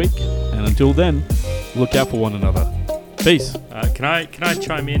next week, and until then, look out for one another. Peace. Can I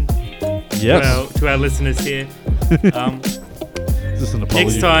chime in? Yes. To our listeners here. Is this an apology?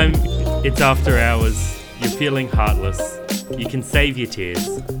 Next time it's after hours, you're feeling heartless, you can save your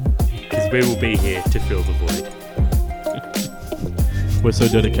tears, because we will be here to fill the void. We're so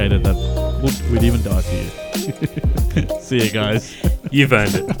dedicated that we'd even die for you. See you guys. You've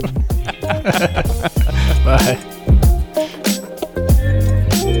earned it. Bye.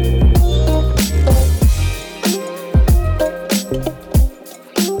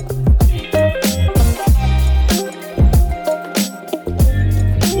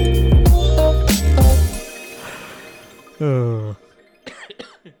 Oh.